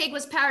purple pig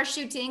was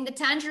parachuting, the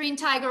tangerine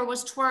tiger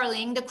was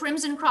twirling, the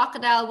crimson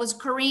crocodile was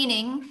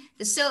careening,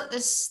 the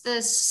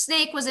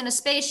snake was in a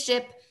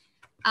spaceship,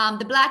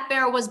 the black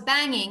bear was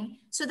banging.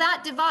 So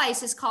that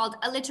device is called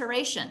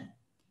alliteration.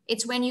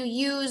 It's when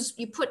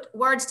you put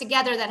words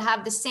together that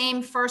have the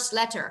same first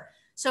letter.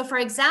 So for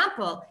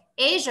example,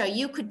 Aijah,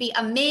 you could be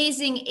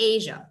amazing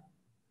Aijah.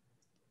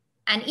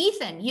 And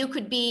Ethan, you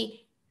could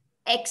be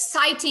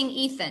exciting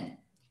Ethan.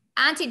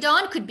 Auntie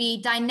Dawn could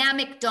be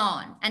dynamic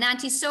Dawn, and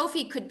Aunty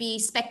Sophie could be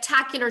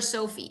spectacular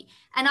Sophie,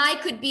 and I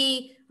could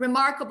be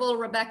remarkable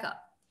Rebecca.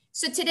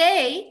 So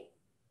today,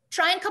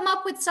 try and come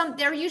up with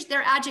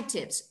their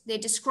adjectives. They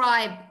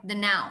describe the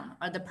noun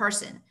or the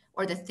person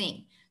or the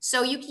thing.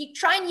 So you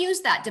try and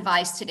use that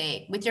device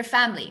today with your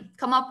family.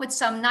 Come up with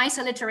some nice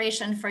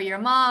alliteration for your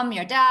mom,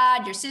 your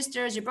dad, your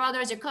sisters, your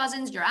brothers, your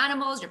cousins, your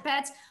animals, your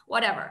pets,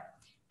 whatever.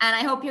 And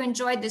I hope you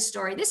enjoyed this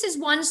story. This is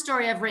one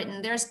story I've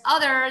written. There's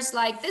others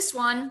like this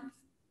one,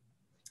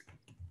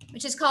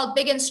 which is called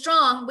Big and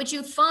Strong, which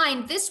you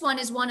find, this one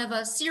is one of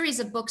a series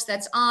of books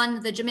that's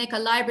on the Jamaica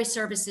Library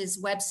Services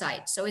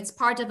website. So it's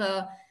part of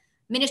a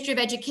Ministry of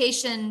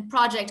Education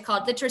project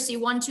called Literacy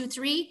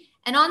 123.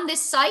 And on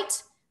this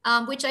site,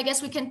 which I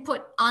guess we can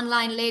put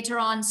online later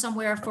on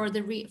somewhere for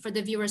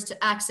the viewers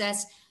to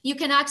access, you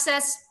can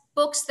access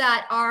books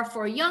that are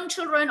for young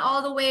children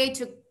all the way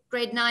to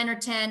grade 9 or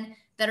 10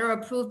 that are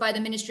approved by the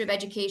Ministry of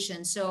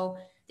Education. So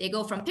they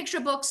go from picture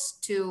books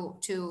to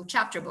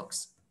chapter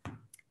books.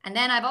 And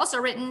then I've also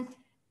written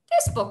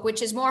this book,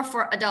 which is more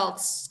for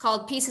adults,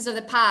 called Pieces of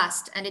the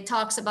Past. And it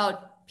talks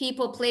about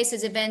people,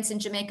 places, events in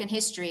Jamaican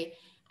history.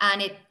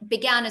 And it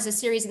began as a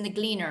series in the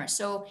Gleaner.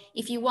 So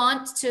if you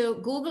want to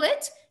Google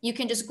it, you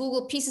can just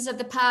Google Pieces of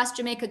the Past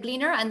Jamaica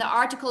Gleaner, and the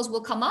articles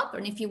will come up.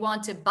 And if you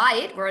want to buy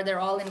it, where they're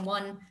all in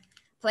one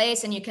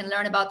place, and you can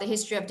learn about the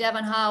history of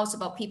Devon House,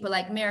 about people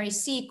like Mary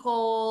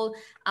Seacole,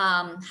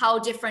 how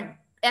different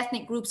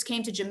ethnic groups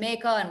came to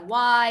Jamaica and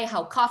why,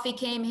 how coffee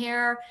came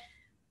here,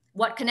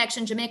 what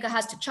connection Jamaica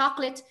has to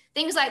chocolate.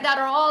 Things like that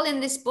are all in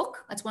this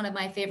book. That's one of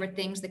my favorite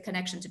things, the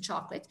connection to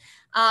chocolate.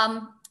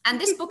 And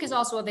this book is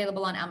also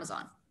available on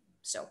Amazon.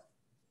 So.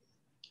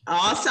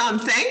 Awesome.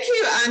 Thank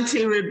you,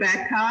 Auntie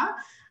Rebecca.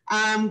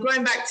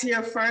 Going back to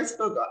your first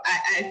book,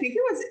 I think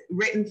it was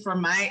written for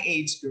my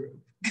age group.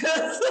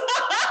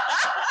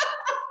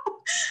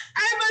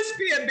 I must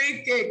be a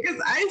big kid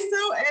because I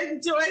so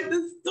enjoyed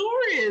the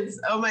stories.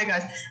 Oh my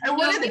gosh. And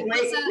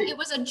it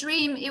was a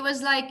dream. It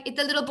was like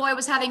the little boy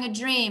was having a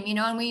dream, you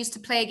know, and we used to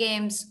play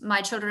games, my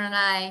children and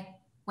I,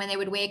 when they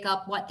would wake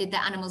up, what did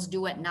the animals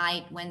do at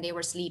night when they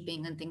were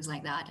sleeping and things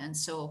like that. And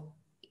so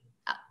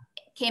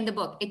came the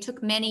book. It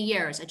took many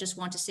years. I just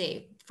want to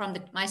say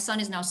my son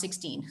is now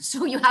 16.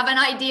 So you have an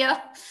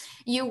idea,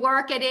 you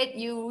work at it,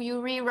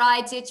 you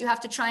rewrite it, you have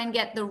to try and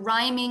get the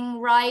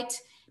rhyming right.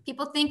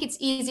 People think it's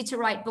easy to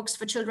write books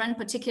for children,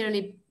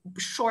 particularly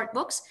short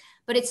books,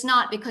 but it's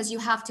not, because you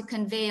have to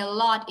convey a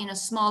lot in a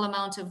small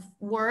amount of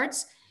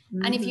words.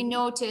 Mm-hmm. And if you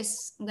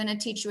notice, I'm going to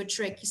teach you a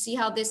trick. You see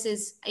how this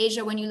is,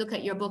 Aijah, when you look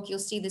at your book, you'll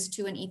see this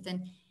too, and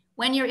Ethan.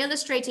 When you're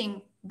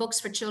illustrating books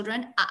for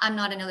children, I'm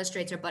not an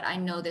illustrator, but I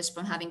know this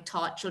from having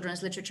taught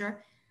children's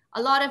literature.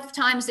 A lot of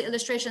times the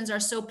illustrations are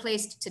so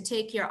placed to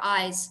take your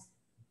eyes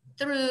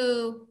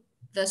through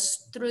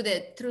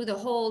the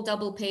whole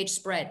double page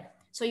spread.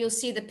 So you'll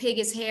see the pig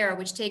is here,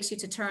 which takes you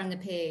to turn the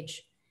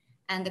page,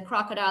 and the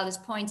crocodile is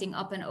pointing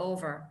up and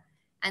over.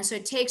 And so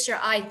it takes your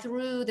eye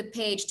through the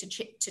page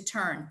to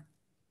turn,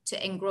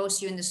 to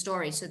engross you in the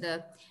story. So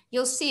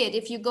you'll see it.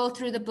 If you go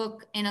through the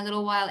book in a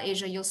little while,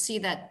 Aijah, you'll see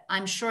that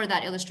I'm sure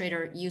that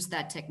illustrator used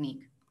that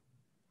technique.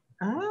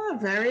 Oh,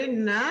 very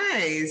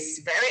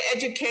nice. Very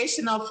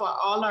educational for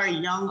all our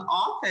young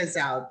authors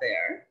out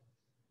there.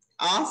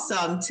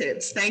 Awesome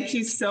tips. Thank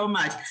you so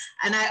much.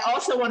 And I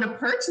also want to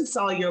purchase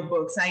all your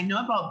books. I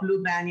know about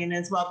Blue Banyan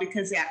as well,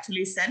 because they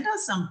actually send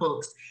us some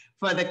books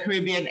for the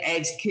Caribbean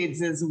Edge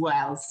kids as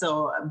well.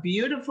 So a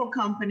beautiful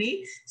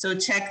company. So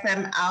check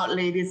them out,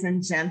 ladies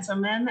and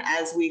gentlemen,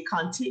 as we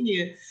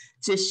continue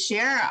to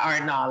share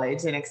our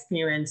knowledge and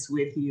experience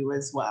with you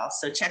as well.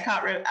 So check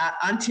out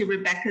Auntie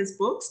Rebecca's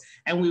books,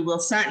 and we will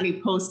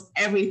certainly post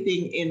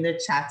everything in the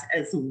chat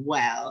as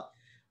well.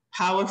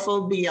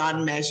 Powerful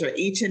beyond measure,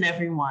 each and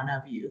every one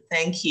of you.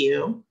 Thank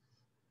you.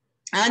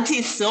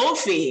 Aunty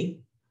Sophie.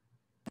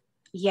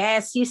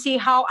 Yes, you see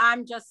how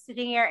I'm just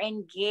sitting here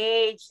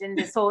engaged in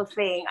this whole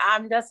thing.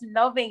 I'm just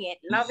loving it,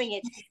 loving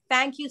it.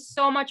 Thank you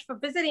so much for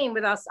visiting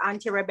with us,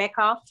 Auntie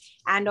Rebecca.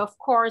 And of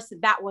course,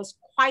 that was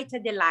quite a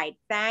delight.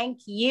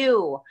 Thank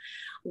you.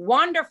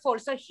 Wonderful.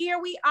 So here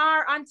we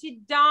are,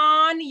 Auntie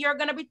Dawn. You're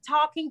going to be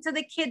talking to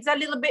the kids a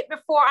little bit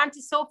before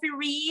Auntie Sophie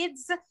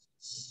reads.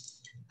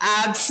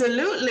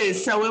 Absolutely.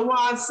 So we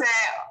want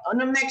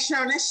to make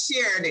sure to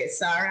share this,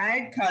 all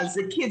right? Because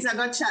the kids are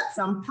going to chat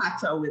some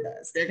Patois with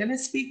us. They're going to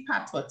speak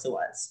Patois to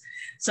us.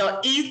 So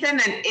Ethan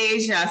and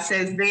Aijah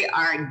says they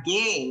are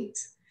gamed.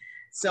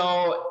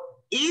 So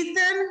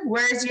Ethan,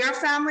 where's your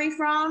family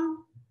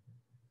from?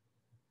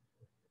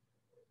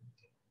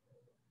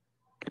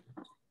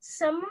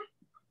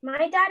 My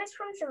dad is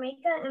from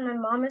Jamaica and my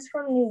mom is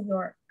from New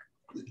York.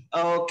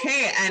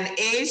 Okay, and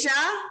Aijah?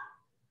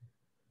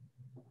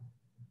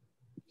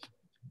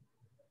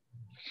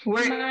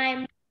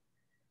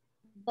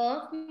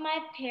 Both my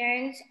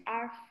parents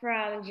are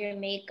from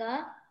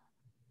Jamaica.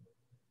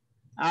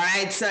 All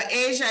right, so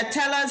Aijah,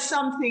 tell us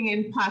something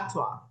in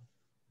Patois.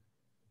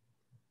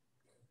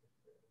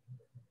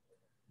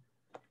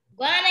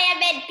 Go on your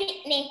bed,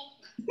 pickney.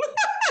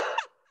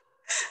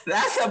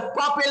 That's a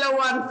popular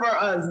one for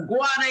us. Go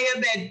on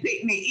your bed,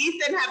 pickney.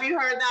 Ethan, have you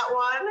heard that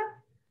one?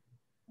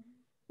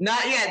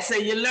 Not yet. So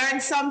you learn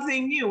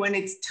something new when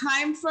it's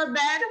time for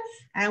bed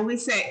and we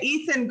say,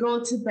 Ethan,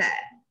 go to bed.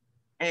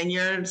 And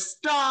you're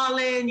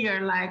stalling,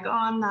 you're like, oh,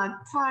 I'm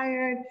not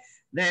tired.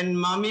 Then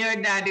mommy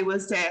or daddy will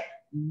say,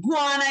 go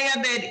on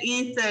your bed,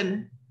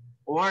 Ethan.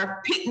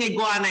 Or pickney,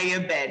 go on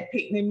your bed.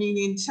 Pickney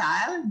meaning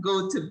child,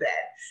 go to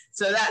bed.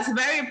 So that's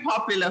very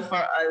popular for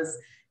us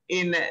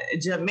in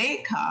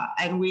Jamaica,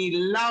 and we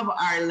love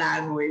our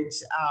language.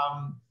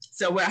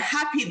 So we're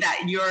happy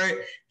that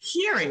you're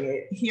hearing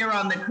it here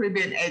on the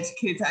Caribbean Edge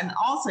Kids, and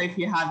also if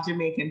you have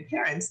Jamaican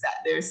parents that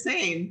they're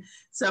saying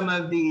some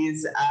of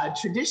these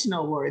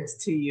traditional words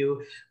to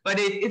you, but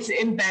it's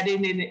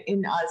embedded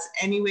in us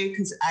anyway,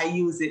 because I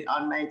use it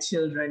on my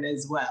children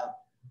as well.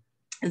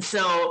 And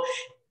so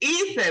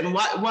Ethan,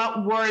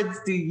 what words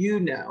do you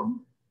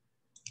know?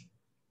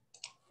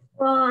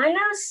 Well, I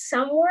know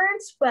some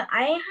words, but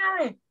I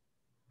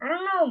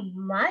don't know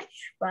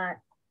much, but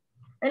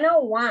I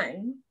know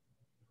one.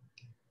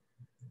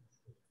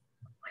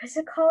 What is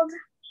it called?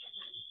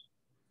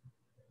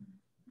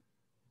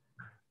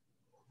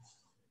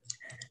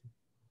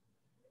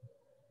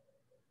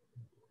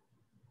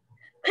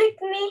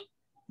 Pickney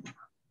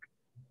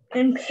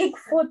and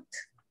Bigfoot.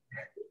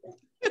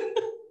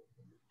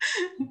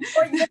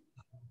 Or you're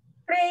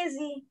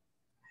crazy.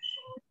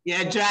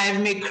 Yeah,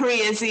 drive me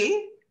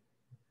crazy.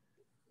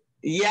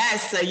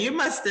 Yes, so you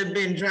must have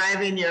been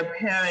driving your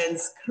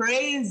parents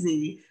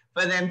crazy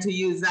for them to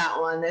use that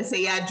one. They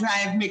say, yeah,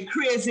 drive me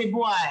crazy,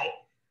 boy.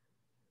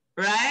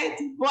 Right?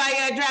 Boy,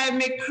 you drive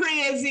me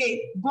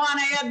crazy. Go on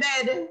your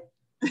bed.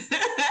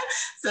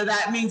 So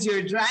that means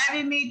you're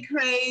driving me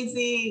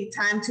crazy.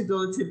 Time to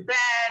go to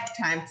bed,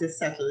 time to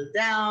settle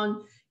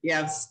down. You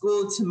have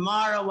school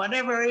tomorrow,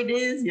 whatever it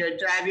is, you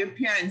drive your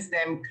parents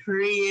them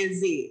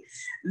crazy.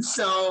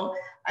 So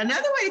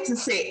another way to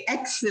say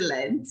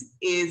excellent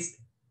is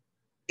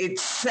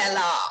it's sell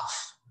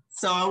off.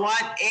 So I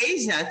want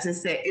Aijah to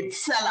say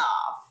it's sell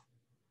off.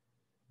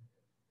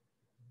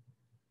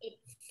 It's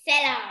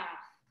sell off.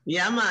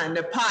 Yeah, man,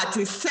 the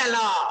party sell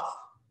off.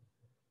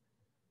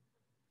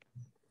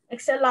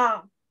 It's sell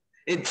off.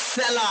 It's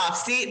sell off.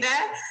 See it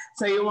there?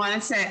 So you want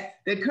to say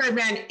the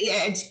Caribbean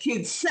Edge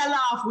Kids sell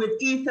off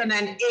with Ethan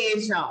and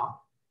Aijah,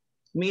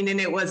 meaning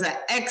it was an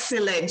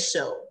excellent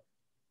show.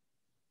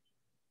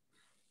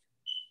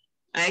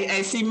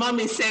 I see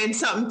mommy saying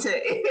something to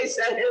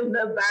Aijah in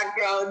the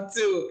background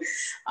too.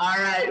 All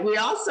right. We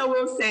also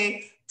will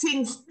say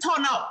things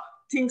turn up.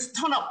 Things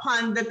turn up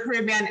on the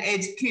Caribbean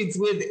Edge Kids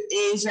with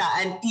Aijah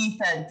and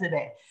Ethan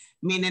today,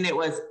 meaning it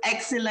was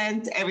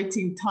excellent.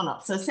 Everything turn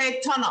up. So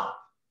say turn up.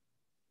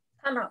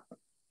 Turn up.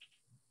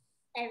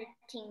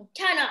 Everything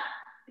turn up.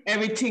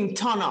 Everything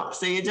turn up.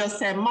 So you just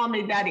say,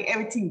 mommy, daddy,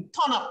 everything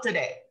turn up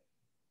today.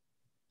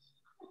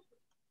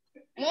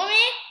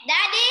 Mommy,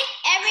 daddy,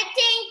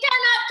 everything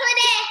turn up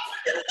today.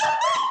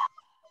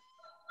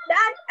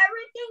 Dad,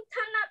 everything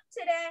turn up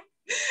today.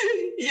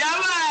 Yeah,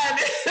 man.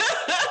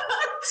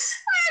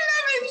 I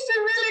love it. She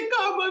really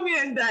called mommy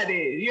and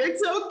daddy. You're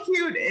so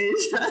cute,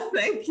 Aijah.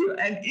 Thank you.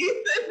 And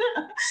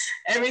Ethan,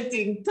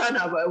 everything turn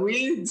up.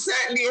 We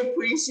certainly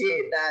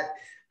appreciate that.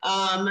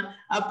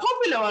 A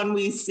popular one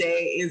we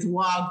say is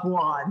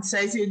wagwan. So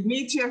as you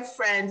meet your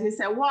friends, you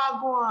say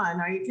wagwan,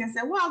 or you can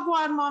say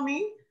wagwan,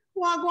 mommy,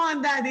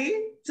 wagwan,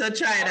 daddy. So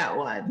try that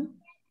one.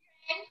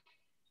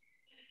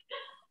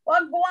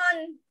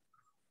 Wagwan.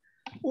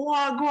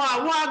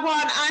 Wagwan,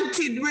 wagwan,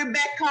 Auntie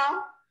Rebecca.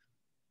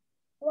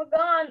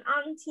 Wagwan,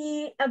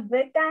 Auntie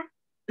Rebecca.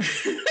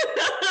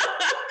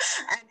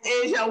 And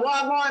Aijah,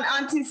 wagwan,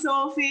 Auntie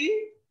Sophie.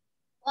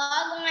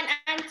 Wagwan,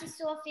 Auntie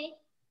Sophie.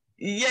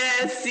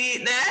 Yes,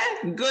 see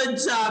there? Good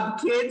job,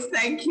 kids.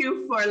 Thank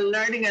you for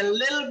learning a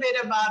little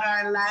bit about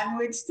our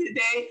language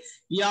today.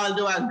 Y'all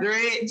do a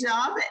great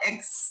job.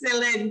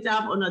 Excellent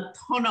job on a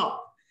ton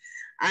up.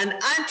 And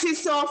Auntie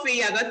Sophie,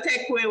 you're going to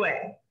take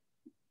away.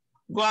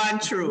 Go on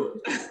through.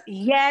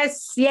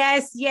 Yes,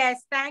 yes,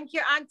 yes. Thank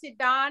you, Auntie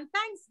Dawn.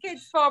 Thanks,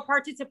 kids, for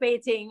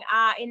participating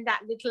in that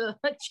little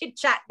chit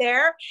chat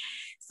there.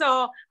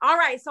 So, all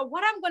right. So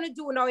what I'm going to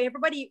do now,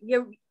 everybody,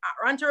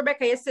 Auntie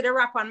Rebecca, you see the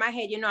wrap on my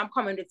head. You know, I'm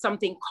coming with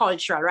something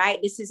cultural, right?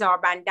 This is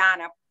our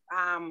bandana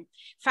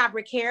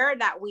fabric here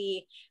that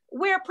we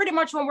wear pretty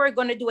much when we're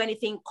going to do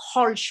anything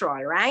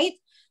cultural, right?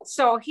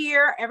 So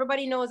here,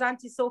 everybody knows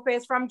Auntie Sophie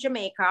is from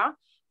Jamaica.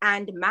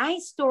 And my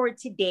story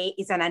today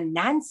is an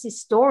Anansi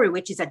story,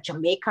 which is a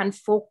Jamaican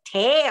folk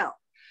tale.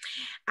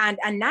 And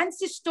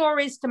Anansi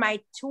stories to my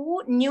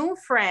two new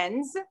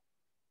friends,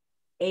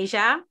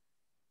 Aijah,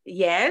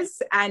 yes,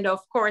 and of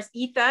course,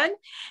 Ethan.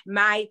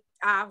 My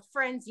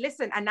friends,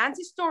 listen,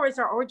 Anansi stories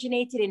are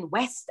originated in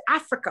West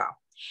Africa.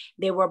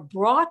 They were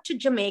brought to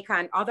Jamaica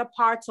and other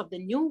parts of the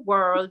New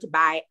World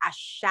by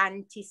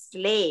Ashanti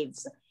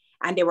slaves,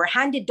 and they were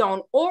handed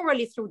down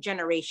orally through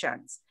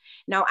generations.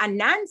 Now,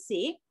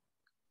 Anansi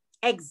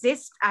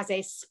exists as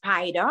a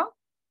spider,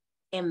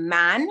 a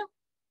man,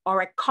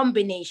 or a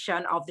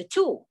combination of the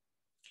two.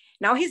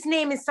 Now, his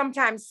name is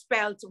sometimes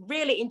spelled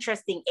really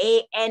interesting,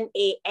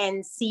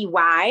 Anancy,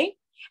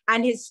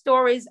 and his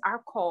stories are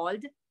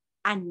called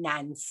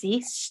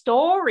Anansi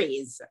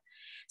stories.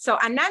 So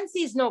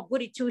Anansi is no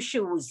goody two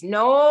shoes.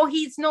 No,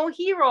 he's no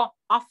hero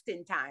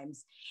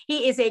oftentimes.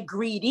 He is a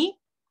greedy,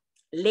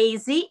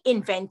 lazy,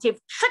 inventive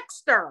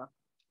trickster,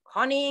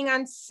 cunning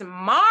and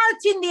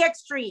smart in the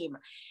extreme.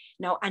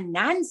 Now,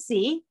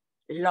 Anansi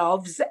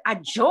loves a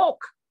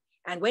joke.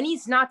 And when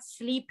he's not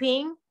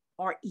sleeping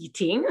or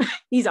eating,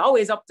 he's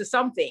always up to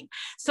something.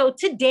 So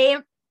today,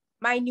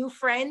 my new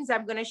friends,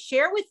 I'm going to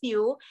share with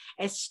you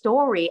a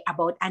story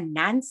about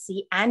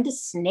Anansi and a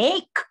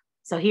snake.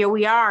 So here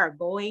we are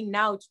going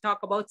now to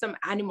talk about some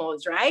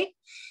animals, right?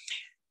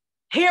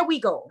 Here we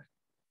go.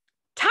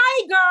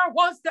 Tiger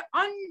was the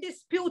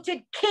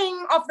undisputed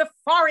king of the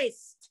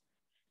forest.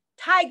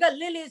 Tiger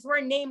lilies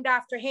were named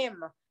after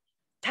him.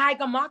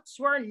 Tiger moths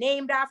were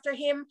named after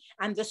him,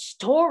 and the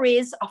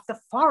stories of the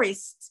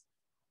forest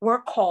were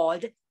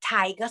called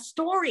tiger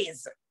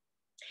stories.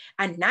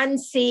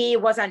 Anansi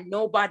was a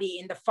nobody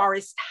in the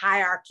forest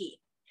hierarchy.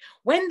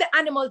 When the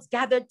animals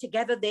gathered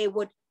together, they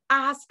would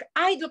ask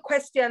idle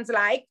questions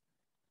like,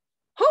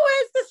 who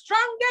is the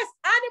strongest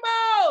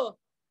animal?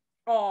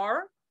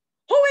 Or,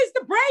 who is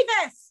the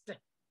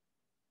bravest?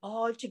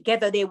 All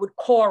together they would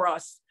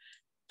chorus,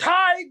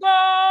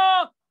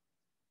 Tiger!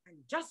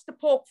 And just to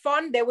poke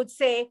fun, they would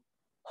say,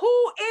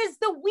 who is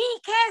the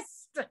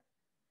weakest?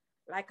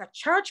 Like a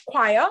church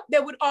choir, they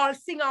would all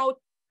sing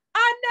out,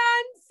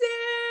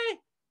 Anansi!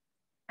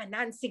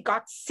 Anansi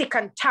got sick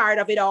and tired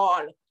of it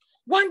all.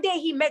 One day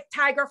he met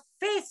Tiger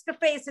face to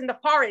face in the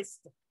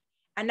forest.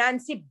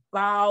 Anansi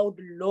bowed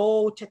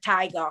low to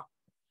Tiger,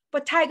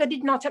 but Tiger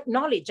did not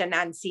acknowledge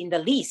Anansi in the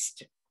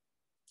least.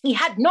 He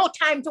had no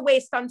time to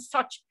waste on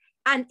such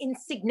an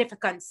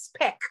insignificant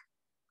speck.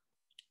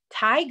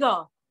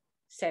 Tiger,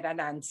 said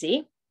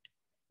Anansi,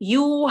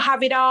 you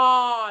have it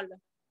all.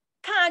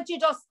 Can't you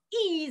just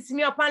ease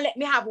me up and let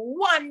me have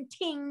one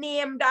thing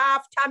named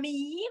after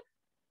me?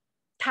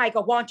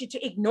 Tiger wanted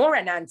to ignore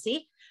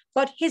Anansi,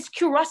 but his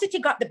curiosity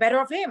got the better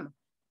of him.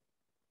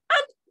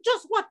 And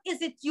just what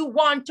is it you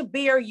want to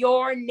bear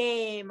your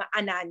name,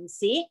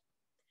 Anansi?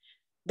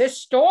 The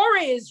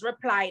stories,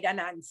 replied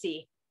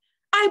Anansi.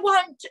 I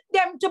want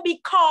them to be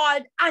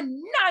called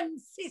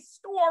Anansi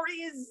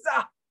stories.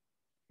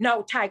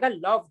 Now, Tiger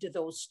loved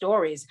those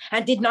stories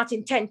and did not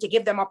intend to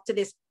give them up to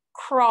this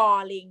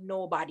crawling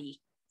nobody.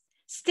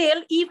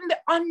 Still, even the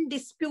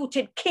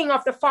undisputed king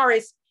of the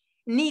forest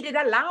needed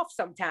a laugh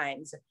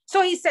sometimes.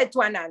 So he said to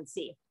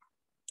Anansi,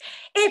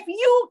 if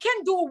you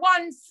can do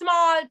one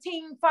small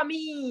thing for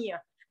me,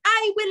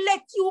 I will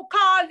let you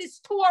call the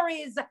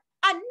stories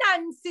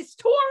Anansi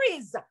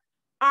stories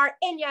or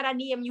any other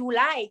name you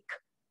like.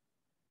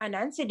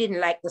 Anansi didn't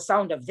like the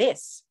sound of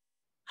this.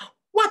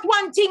 What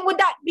one thing would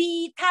that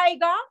be,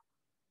 Tiger?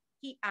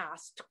 He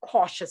asked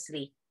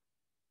cautiously.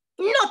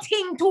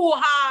 Nothing too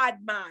hard,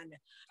 man.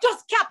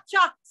 Just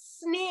capture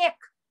snake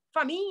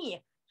for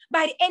me.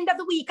 By the end of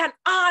the week, and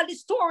all the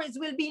stories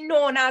will be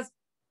known as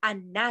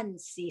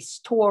Anansi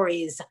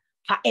stories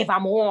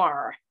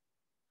forevermore.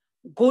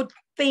 Good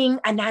thing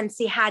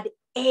Anansi had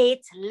 8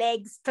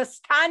 legs to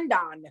stand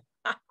on.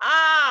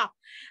 I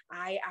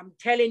am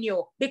telling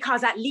you,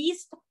 because at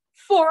least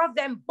 4 of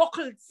them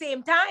buckled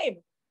same time.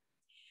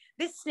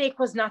 This snake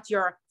was not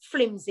your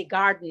flimsy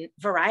garden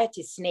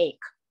variety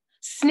snake.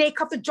 Snake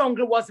of the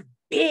jungle was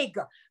big,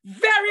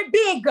 very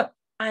big,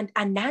 and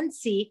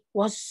Anansi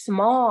was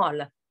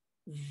small,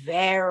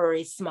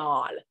 very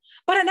small.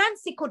 But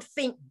Anansi could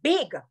think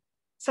big,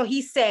 so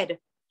he said,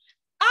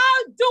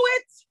 I'll do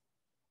it.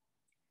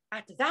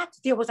 At that,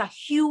 there was a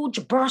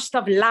huge burst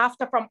of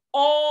laughter from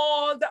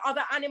all the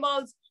other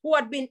animals who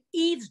had been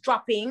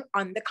eavesdropping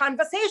on the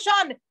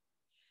conversation.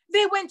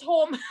 They went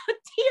home,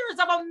 tears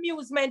of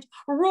amusement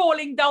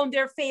rolling down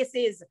their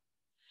faces.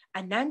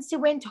 And Nancy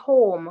went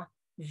home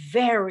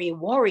very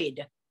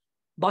worried,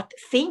 but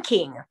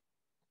thinking.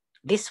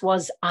 This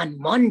was on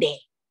Monday.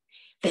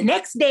 The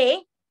next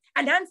day,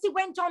 Nancy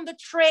went on the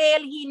trail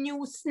he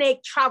knew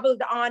Snake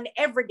traveled on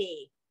every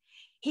day.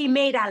 He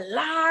made a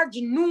large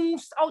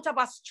noose out of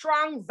a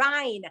strong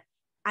vine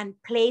and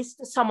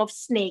placed some of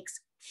Snake's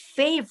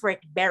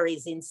favorite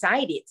berries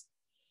inside it.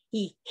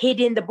 He hid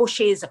in the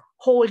bushes,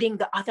 holding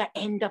the other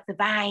end of the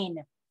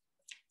vine.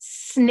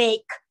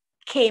 Snake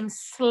came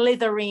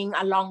slithering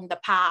along the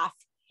path.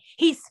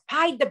 He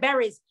spied the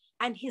berries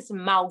and his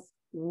mouth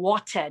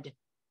watered,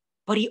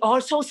 but he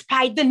also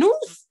spied the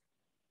noose.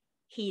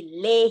 He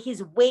lay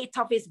his weight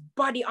of his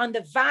body on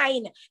the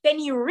vine. Then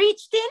he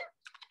reached in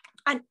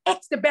and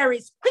ate the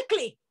berries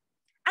quickly.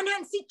 And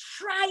Nancy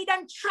tried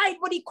and tried,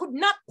 but he could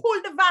not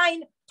pull the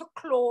vine to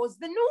close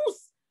the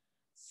noose.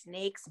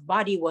 Snake's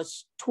body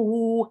was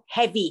too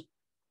heavy.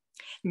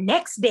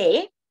 Next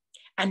day,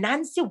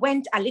 Nancy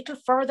went a little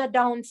further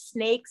down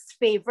Snake's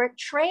favorite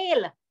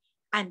trail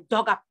and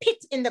dug a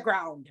pit in the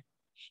ground.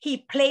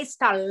 He placed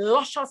a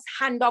luscious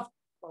hand of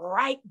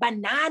ripe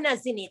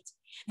bananas in it,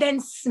 then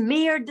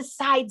smeared the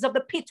sides of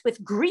the pit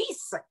with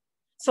grease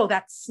so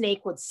that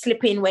Snake would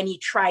slip in when he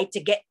tried to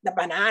get the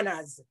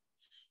bananas.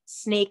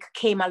 Snake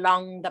came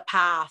along the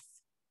path.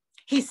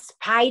 He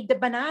spied the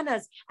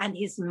bananas and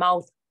his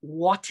mouth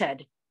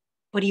watered,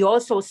 but he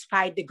also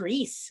spied the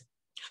grease.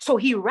 So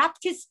he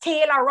wrapped his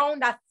tail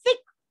around a thick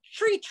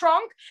tree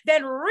trunk,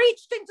 then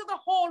reached into the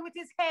hole with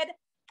his head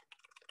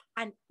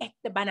and ate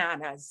the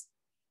bananas.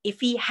 If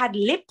he had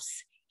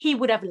lips, he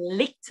would have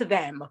licked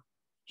them.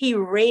 He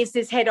raised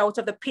his head out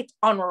of the pit,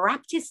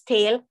 unwrapped his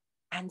tail,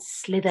 and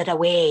slithered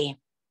away.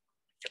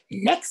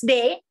 Next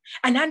day,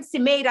 Nancy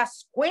made a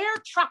square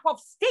trap of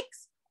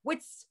sticks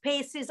with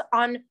spaces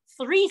on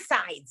 3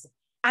 sides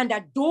and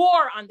a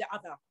door on the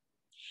other.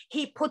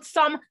 He put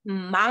some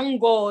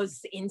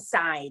mangoes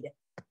inside.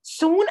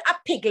 Soon a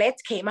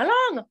piglet came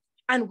along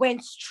and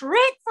went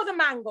straight for the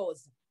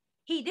mangoes.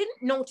 He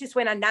didn't notice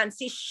when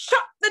Nancy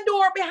shut the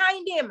door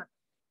behind him.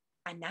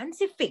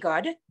 Nancy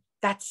figured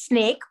that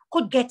Snake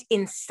could get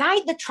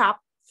inside the trap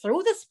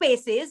through the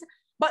spaces,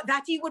 but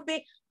that he would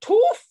be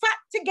too fat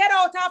to get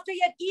out after he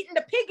had eaten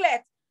the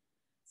piglet.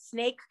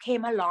 Snake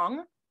came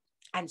along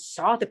and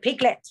saw the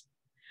piglet.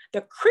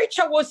 The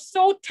creature was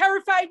so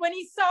terrified when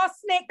he saw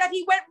Snake that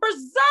he went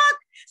berserk,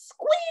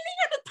 squealing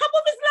at the top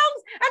of his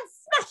lungs and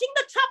smashing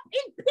the trap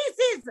in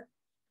pieces.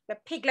 The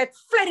piglet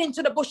fled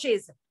into the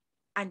bushes,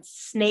 and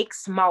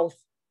Snake's mouth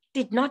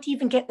did not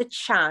even get the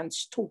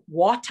chance to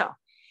water.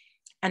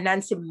 And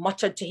Nancy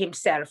muttered to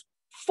himself,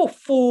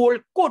 "Fool,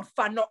 good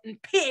for nothing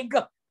pig."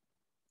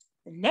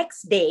 The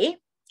next day,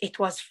 it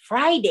was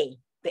Friday,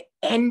 the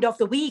end of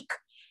the week,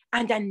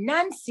 and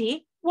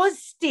Nancy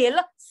was still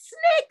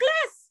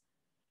snakeless.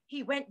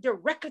 He went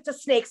directly to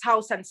Snake's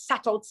house and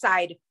sat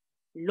outside,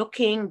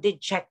 looking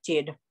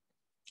dejected.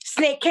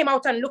 Snake came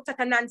out and looked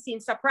at Nancy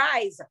in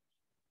surprise.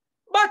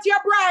 "But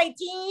you're bright,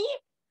 eh?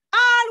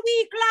 All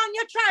week long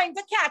you're trying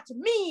to catch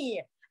me.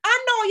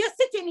 And now you're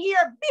sitting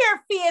here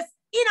barefaced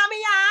in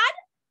my yard."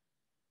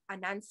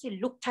 And Nancy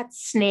looked at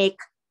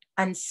Snake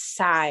and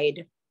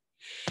sighed.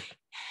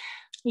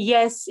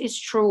 "Yes, it's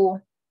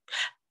true.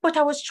 But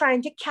I was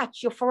trying to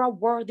catch you for a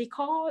worthy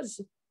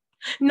cause.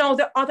 Now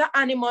the other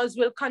animals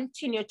will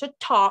continue to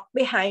talk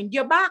behind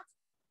your back."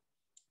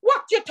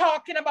 "What you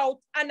talking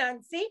about,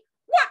 Nancy?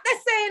 What they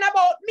saying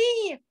about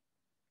me?"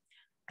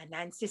 And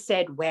Nancy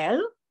said,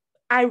 "Well,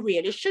 I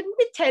really shouldn't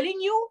be telling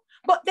you,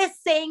 but they're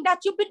saying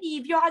that you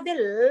believe you are the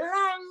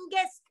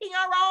longest thing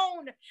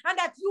around and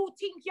that you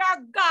think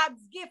you're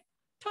God's gift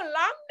to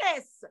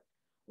longness,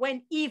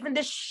 when even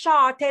the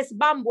shortest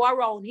bamboo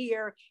around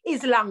here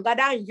is longer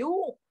than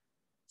you."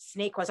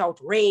 Snake was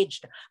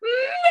outraged.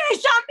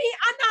 "Measure me,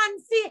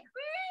 Nancy!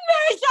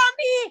 Measure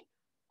me!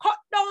 Cut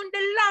down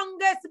the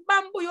longest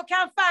bamboo you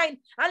can find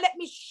and let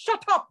me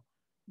shut up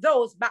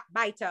those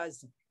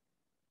backbiters."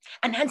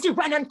 And Nancy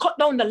ran and cut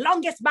down the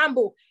longest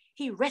bamboo.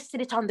 He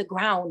rested it on the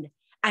ground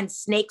and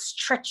Snake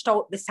stretched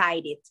out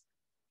beside it.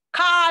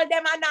 "Call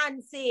them,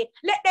 Nancy.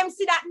 Let them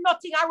see that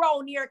nothing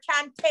around here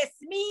can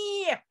test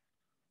me."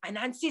 And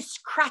Nancy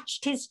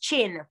scratched his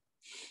chin.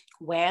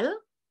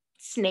 "Well,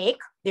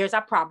 Snake, there's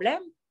a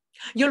problem.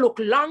 You look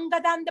longer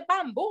than the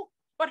bamboo,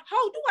 but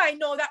how do I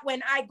know that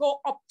when I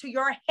go up to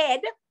your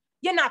head,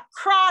 you're not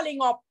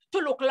crawling up to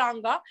look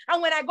longer,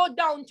 and when I go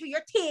down to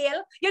your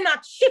tail, you're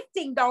not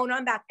shifting down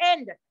on that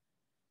end?"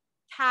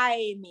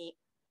 Tie me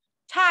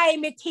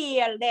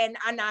tail then,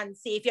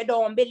 Nancy, if you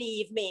don't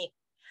believe me."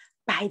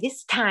 By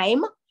this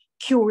time,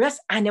 curious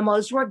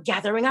animals were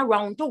gathering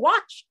around to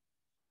watch.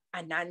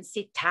 And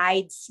Nancy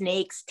tied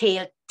Snake's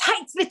tail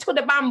tightly to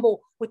the bamboo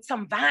with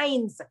some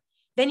vines.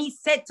 Then he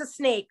said to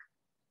Snake,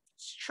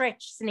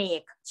 "Stretch,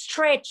 Snake,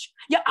 stretch.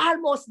 You're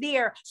almost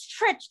there.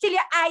 Stretch till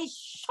your eyes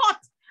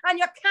shut and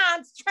you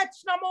can't stretch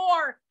no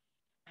more."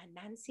 And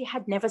Nancy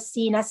had never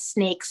seen a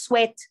snake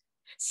sweat.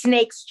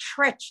 Snake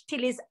stretched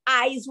till his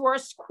eyes were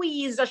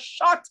squeezed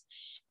shut,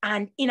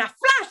 and in a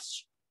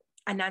flash,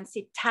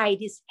 Anansi tied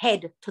his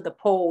head to the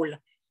pole,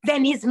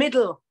 then his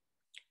middle.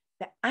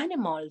 The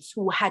animals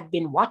who had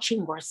been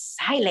watching were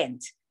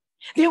silent.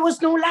 There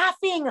was no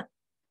laughing.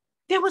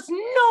 There was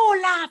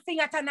no laughing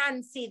at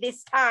Anansi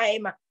this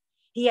time.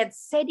 He had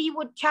said he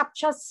would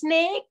capture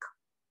Snake,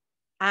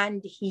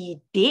 and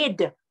he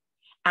did.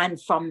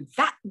 And from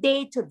that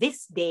day to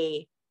this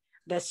day,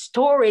 the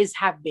stories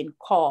have been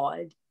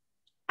called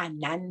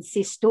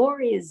Anansi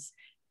stories.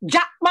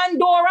 Jack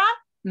Mandora,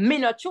 me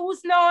no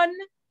choose none.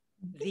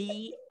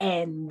 The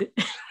end.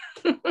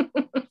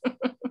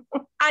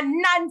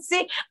 And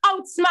Nancy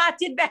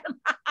outsmarted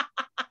them.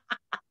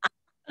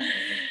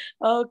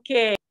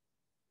 Okay.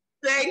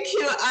 Thank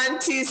you,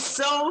 Aunty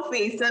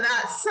Sophie. So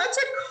that's such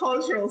a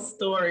cultural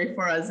story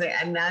for us,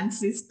 a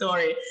Nancy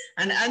story.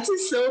 And Aunty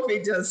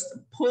Sophie just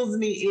pulls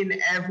me in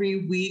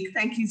every week.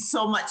 Thank you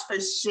so much for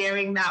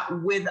sharing that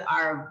with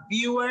our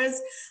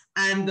viewers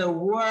and the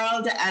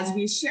world as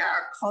we share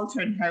our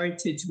culture and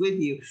heritage with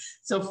you.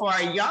 So for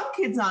our young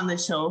kids on the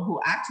show who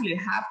actually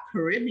have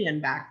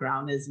Caribbean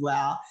background as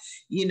well,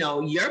 you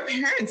know, your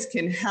parents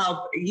can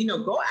help, you know,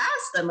 go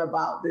ask them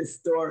about this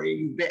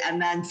story, the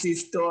Anansi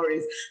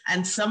stories,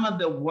 and some of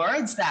the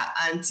words that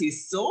Aunty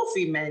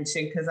Sophie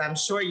mentioned, because I'm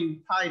sure you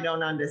probably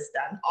don't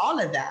understand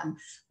all of them,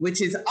 which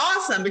is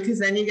awesome because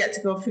then you get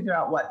to go figure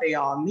out what they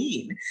all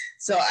mean.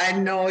 So I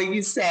know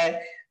you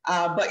said,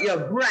 but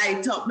you're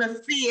bright up my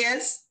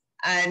face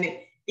and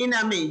in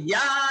my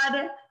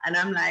yard. And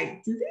I'm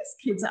like, do these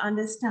kids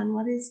understand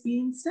what is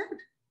being said?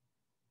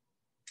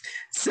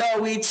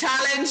 So we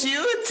challenge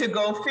you to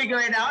go figure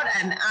it out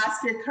and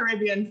ask your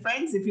Caribbean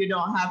friends if you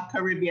don't have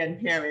Caribbean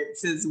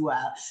parents as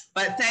well.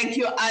 But thank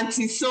you,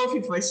 Aunty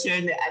Sophie, for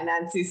sharing the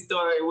Anansi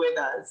story with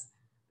us.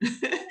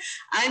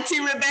 Aunty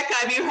Rebecca,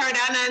 have you heard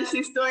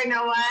Anansi story in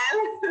a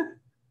while?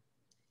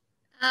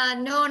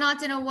 No,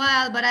 not in a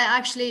while, but I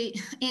actually,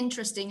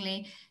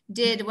 interestingly,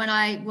 did when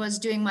I was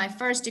doing my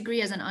first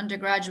degree as an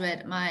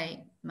undergraduate.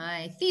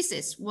 My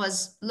thesis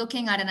was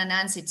looking at an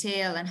Anansi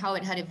tale and how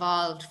it had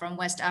evolved from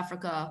West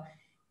Africa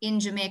in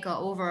Jamaica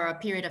over a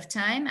period of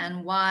time,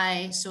 and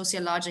why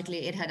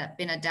sociologically it had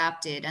been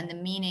adapted, and the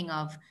meaning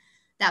of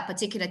that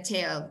particular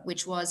tale,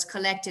 which was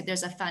collected.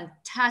 There's a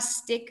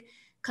fantastic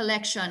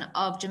collection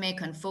of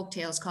Jamaican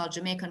folktales called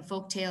Jamaican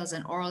Folktales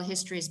and Oral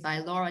Histories by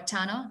Laura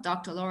Tano,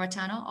 Dr. Laura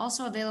Tano,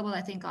 also available,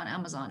 I think, on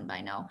Amazon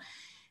by now.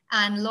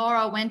 And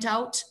Laura went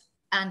out,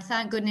 and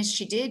thank goodness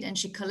she did, and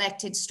she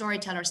collected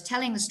storytellers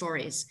telling the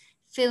stories,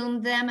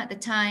 filmed them at the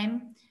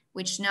time,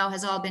 which now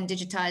has all been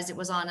digitized. It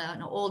was on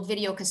an old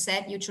video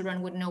cassette. You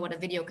children wouldn't know what a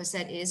video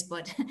cassette is,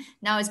 but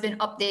now it's been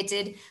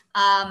updated.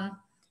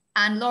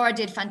 And Laura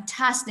did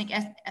fantastic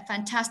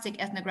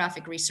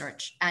ethnographic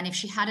research. And if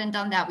she hadn't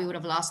done that, we would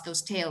have lost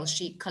those tales.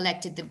 She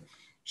collected them.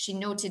 She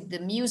noted the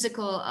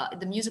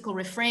musical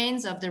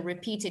refrains of the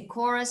repeated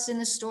chorus in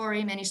the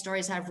story. Many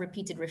stories have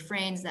repeated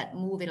refrains that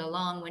move it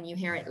along when you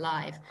hear it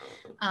live.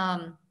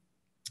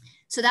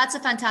 So that's a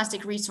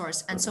fantastic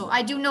resource. And so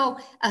I do know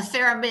a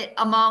fair bit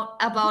about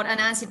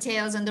Anansi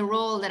tales and the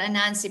role that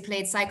Anansi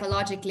played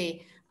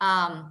psychologically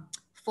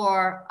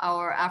for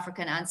our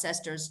African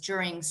ancestors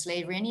during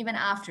slavery and even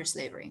after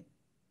slavery.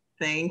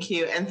 Thank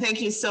you. And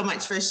thank you so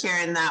much for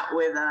sharing that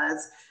with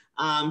us.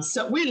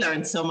 So we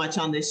learned so much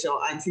on this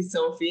show, Aunty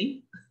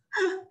Sophie.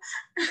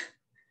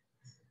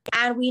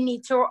 And we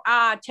need to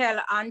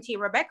tell Aunty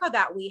Rebecca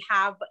that we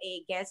have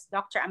a guest,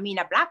 Dr.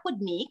 Amina Blackwood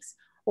Meeks,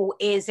 who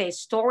is a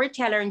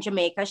storyteller in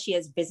Jamaica. She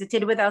has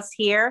visited with us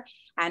here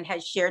and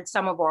has shared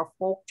some of our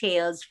folk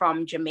tales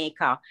from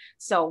Jamaica.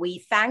 So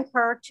we thank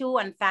her too,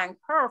 and thank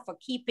her for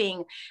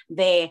keeping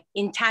the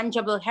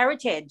intangible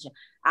heritage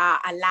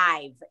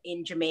alive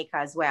in Jamaica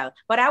as well.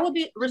 But I will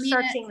be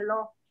researching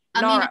Laura.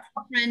 Amina,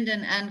 a friend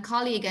and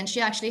colleague, and she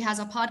actually has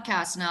a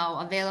podcast now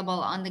available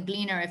on the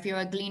Gleaner. If you're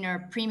a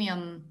Gleaner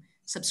premium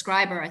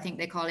subscriber, I think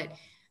they call it,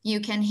 you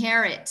can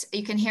hear it.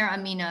 You can hear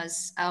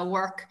Amina's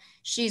work.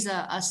 She's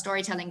a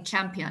storytelling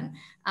champion.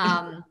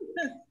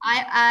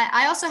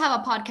 I also have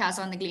a podcast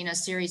on the Gleaner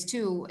series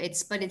too.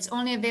 But it's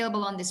only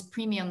available on this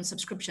premium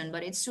subscription,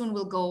 but it soon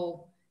will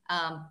go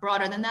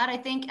broader than that, I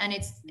think. And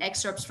it's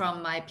excerpts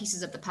from my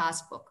Pieces of the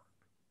Past book.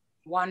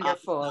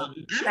 Wonderful.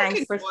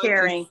 Thanks for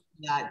sharing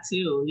that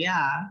too.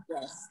 Yeah.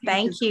 Yes.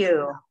 Thank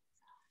you.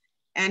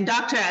 And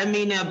Dr.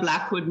 Amina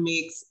Blackwood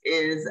Meeks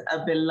is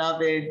a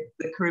beloved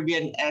The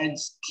Caribbean Edge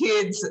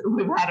kids.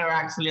 We've had her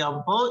actually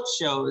on both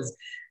shows,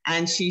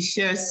 and she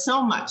shares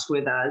so much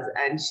with us,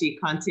 and she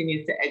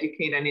continues to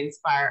educate and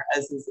inspire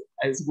us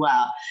as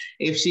well.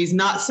 If she's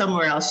not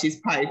somewhere else,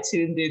 she's probably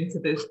tuned into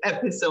this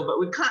episode, but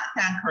we can't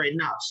thank her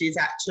enough. She's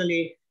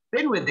actually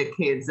been with the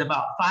kids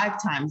about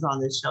 5 times on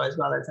this show, as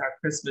well as our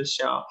Christmas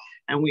show.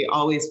 And we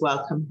always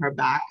welcome her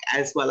back,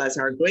 as well as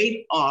our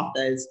great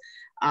authors,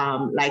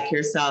 like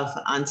yourself,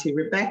 Aunty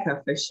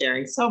Rebecca, for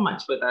sharing so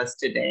much with us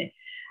today.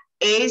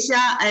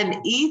 Aijah and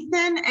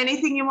Ethan,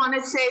 anything you want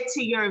to say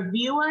to your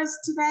viewers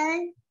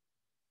today?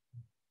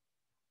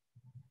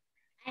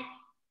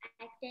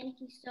 I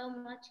thank you so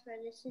much for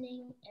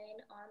listening in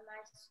on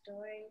my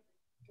story.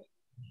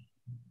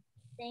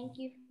 Thank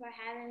you for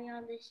having me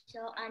on this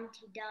show,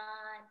 Auntie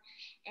Dawn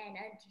and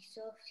Auntie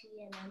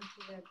Sophie and Auntie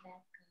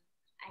Rebecca.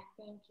 I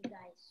thank you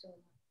guys so much.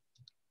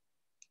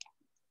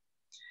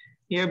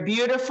 You're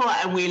beautiful,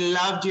 and we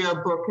loved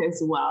your book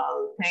as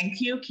well. Thank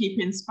you.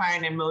 Keep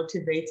inspiring and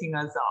motivating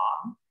us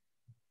all.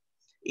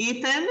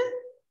 Ethan?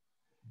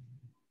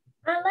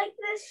 I like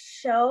this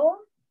show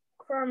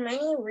for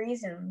many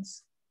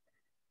reasons.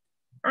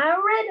 I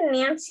read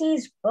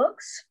Nancy's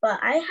books, but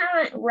I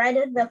haven't read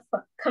the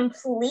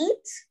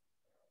complete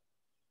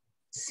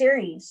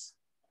series.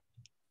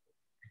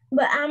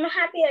 But I'm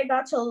happy I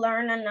got to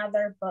learn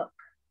another book.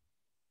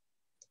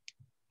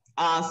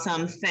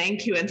 Awesome.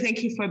 Thank you. And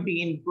thank you for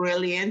being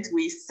brilliant.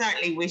 We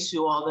certainly wish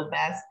you all the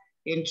best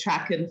in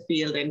track and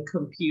field and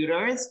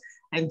computers.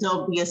 And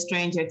don't be a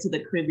stranger to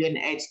the Caribbean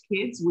Edge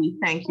Kids. We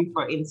thank you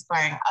for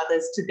inspiring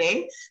others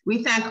today.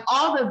 We thank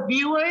all the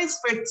viewers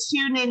for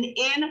tuning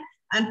in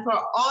and for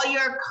all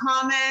your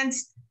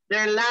comments.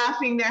 They're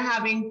laughing, they're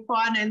having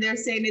fun, and they're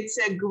saying it's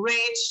a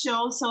great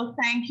show. So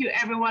thank you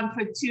everyone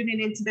for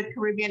tuning into the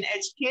Caribbean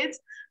Edge Kids.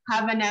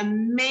 Have an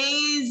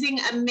amazing,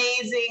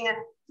 amazing,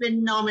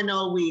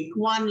 phenomenal week.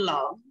 One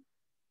love.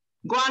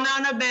 Go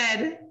on to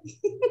bed.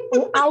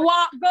 I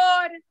walk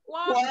good.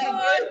 Walk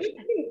good.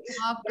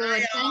 Oh,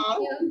 good. Thank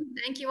you.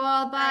 Thank you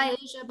all. Bye,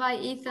 Asia. Bye,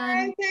 Ethan.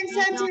 Bye. Thanks,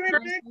 Auntie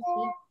Rebecca.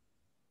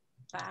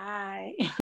 Bye.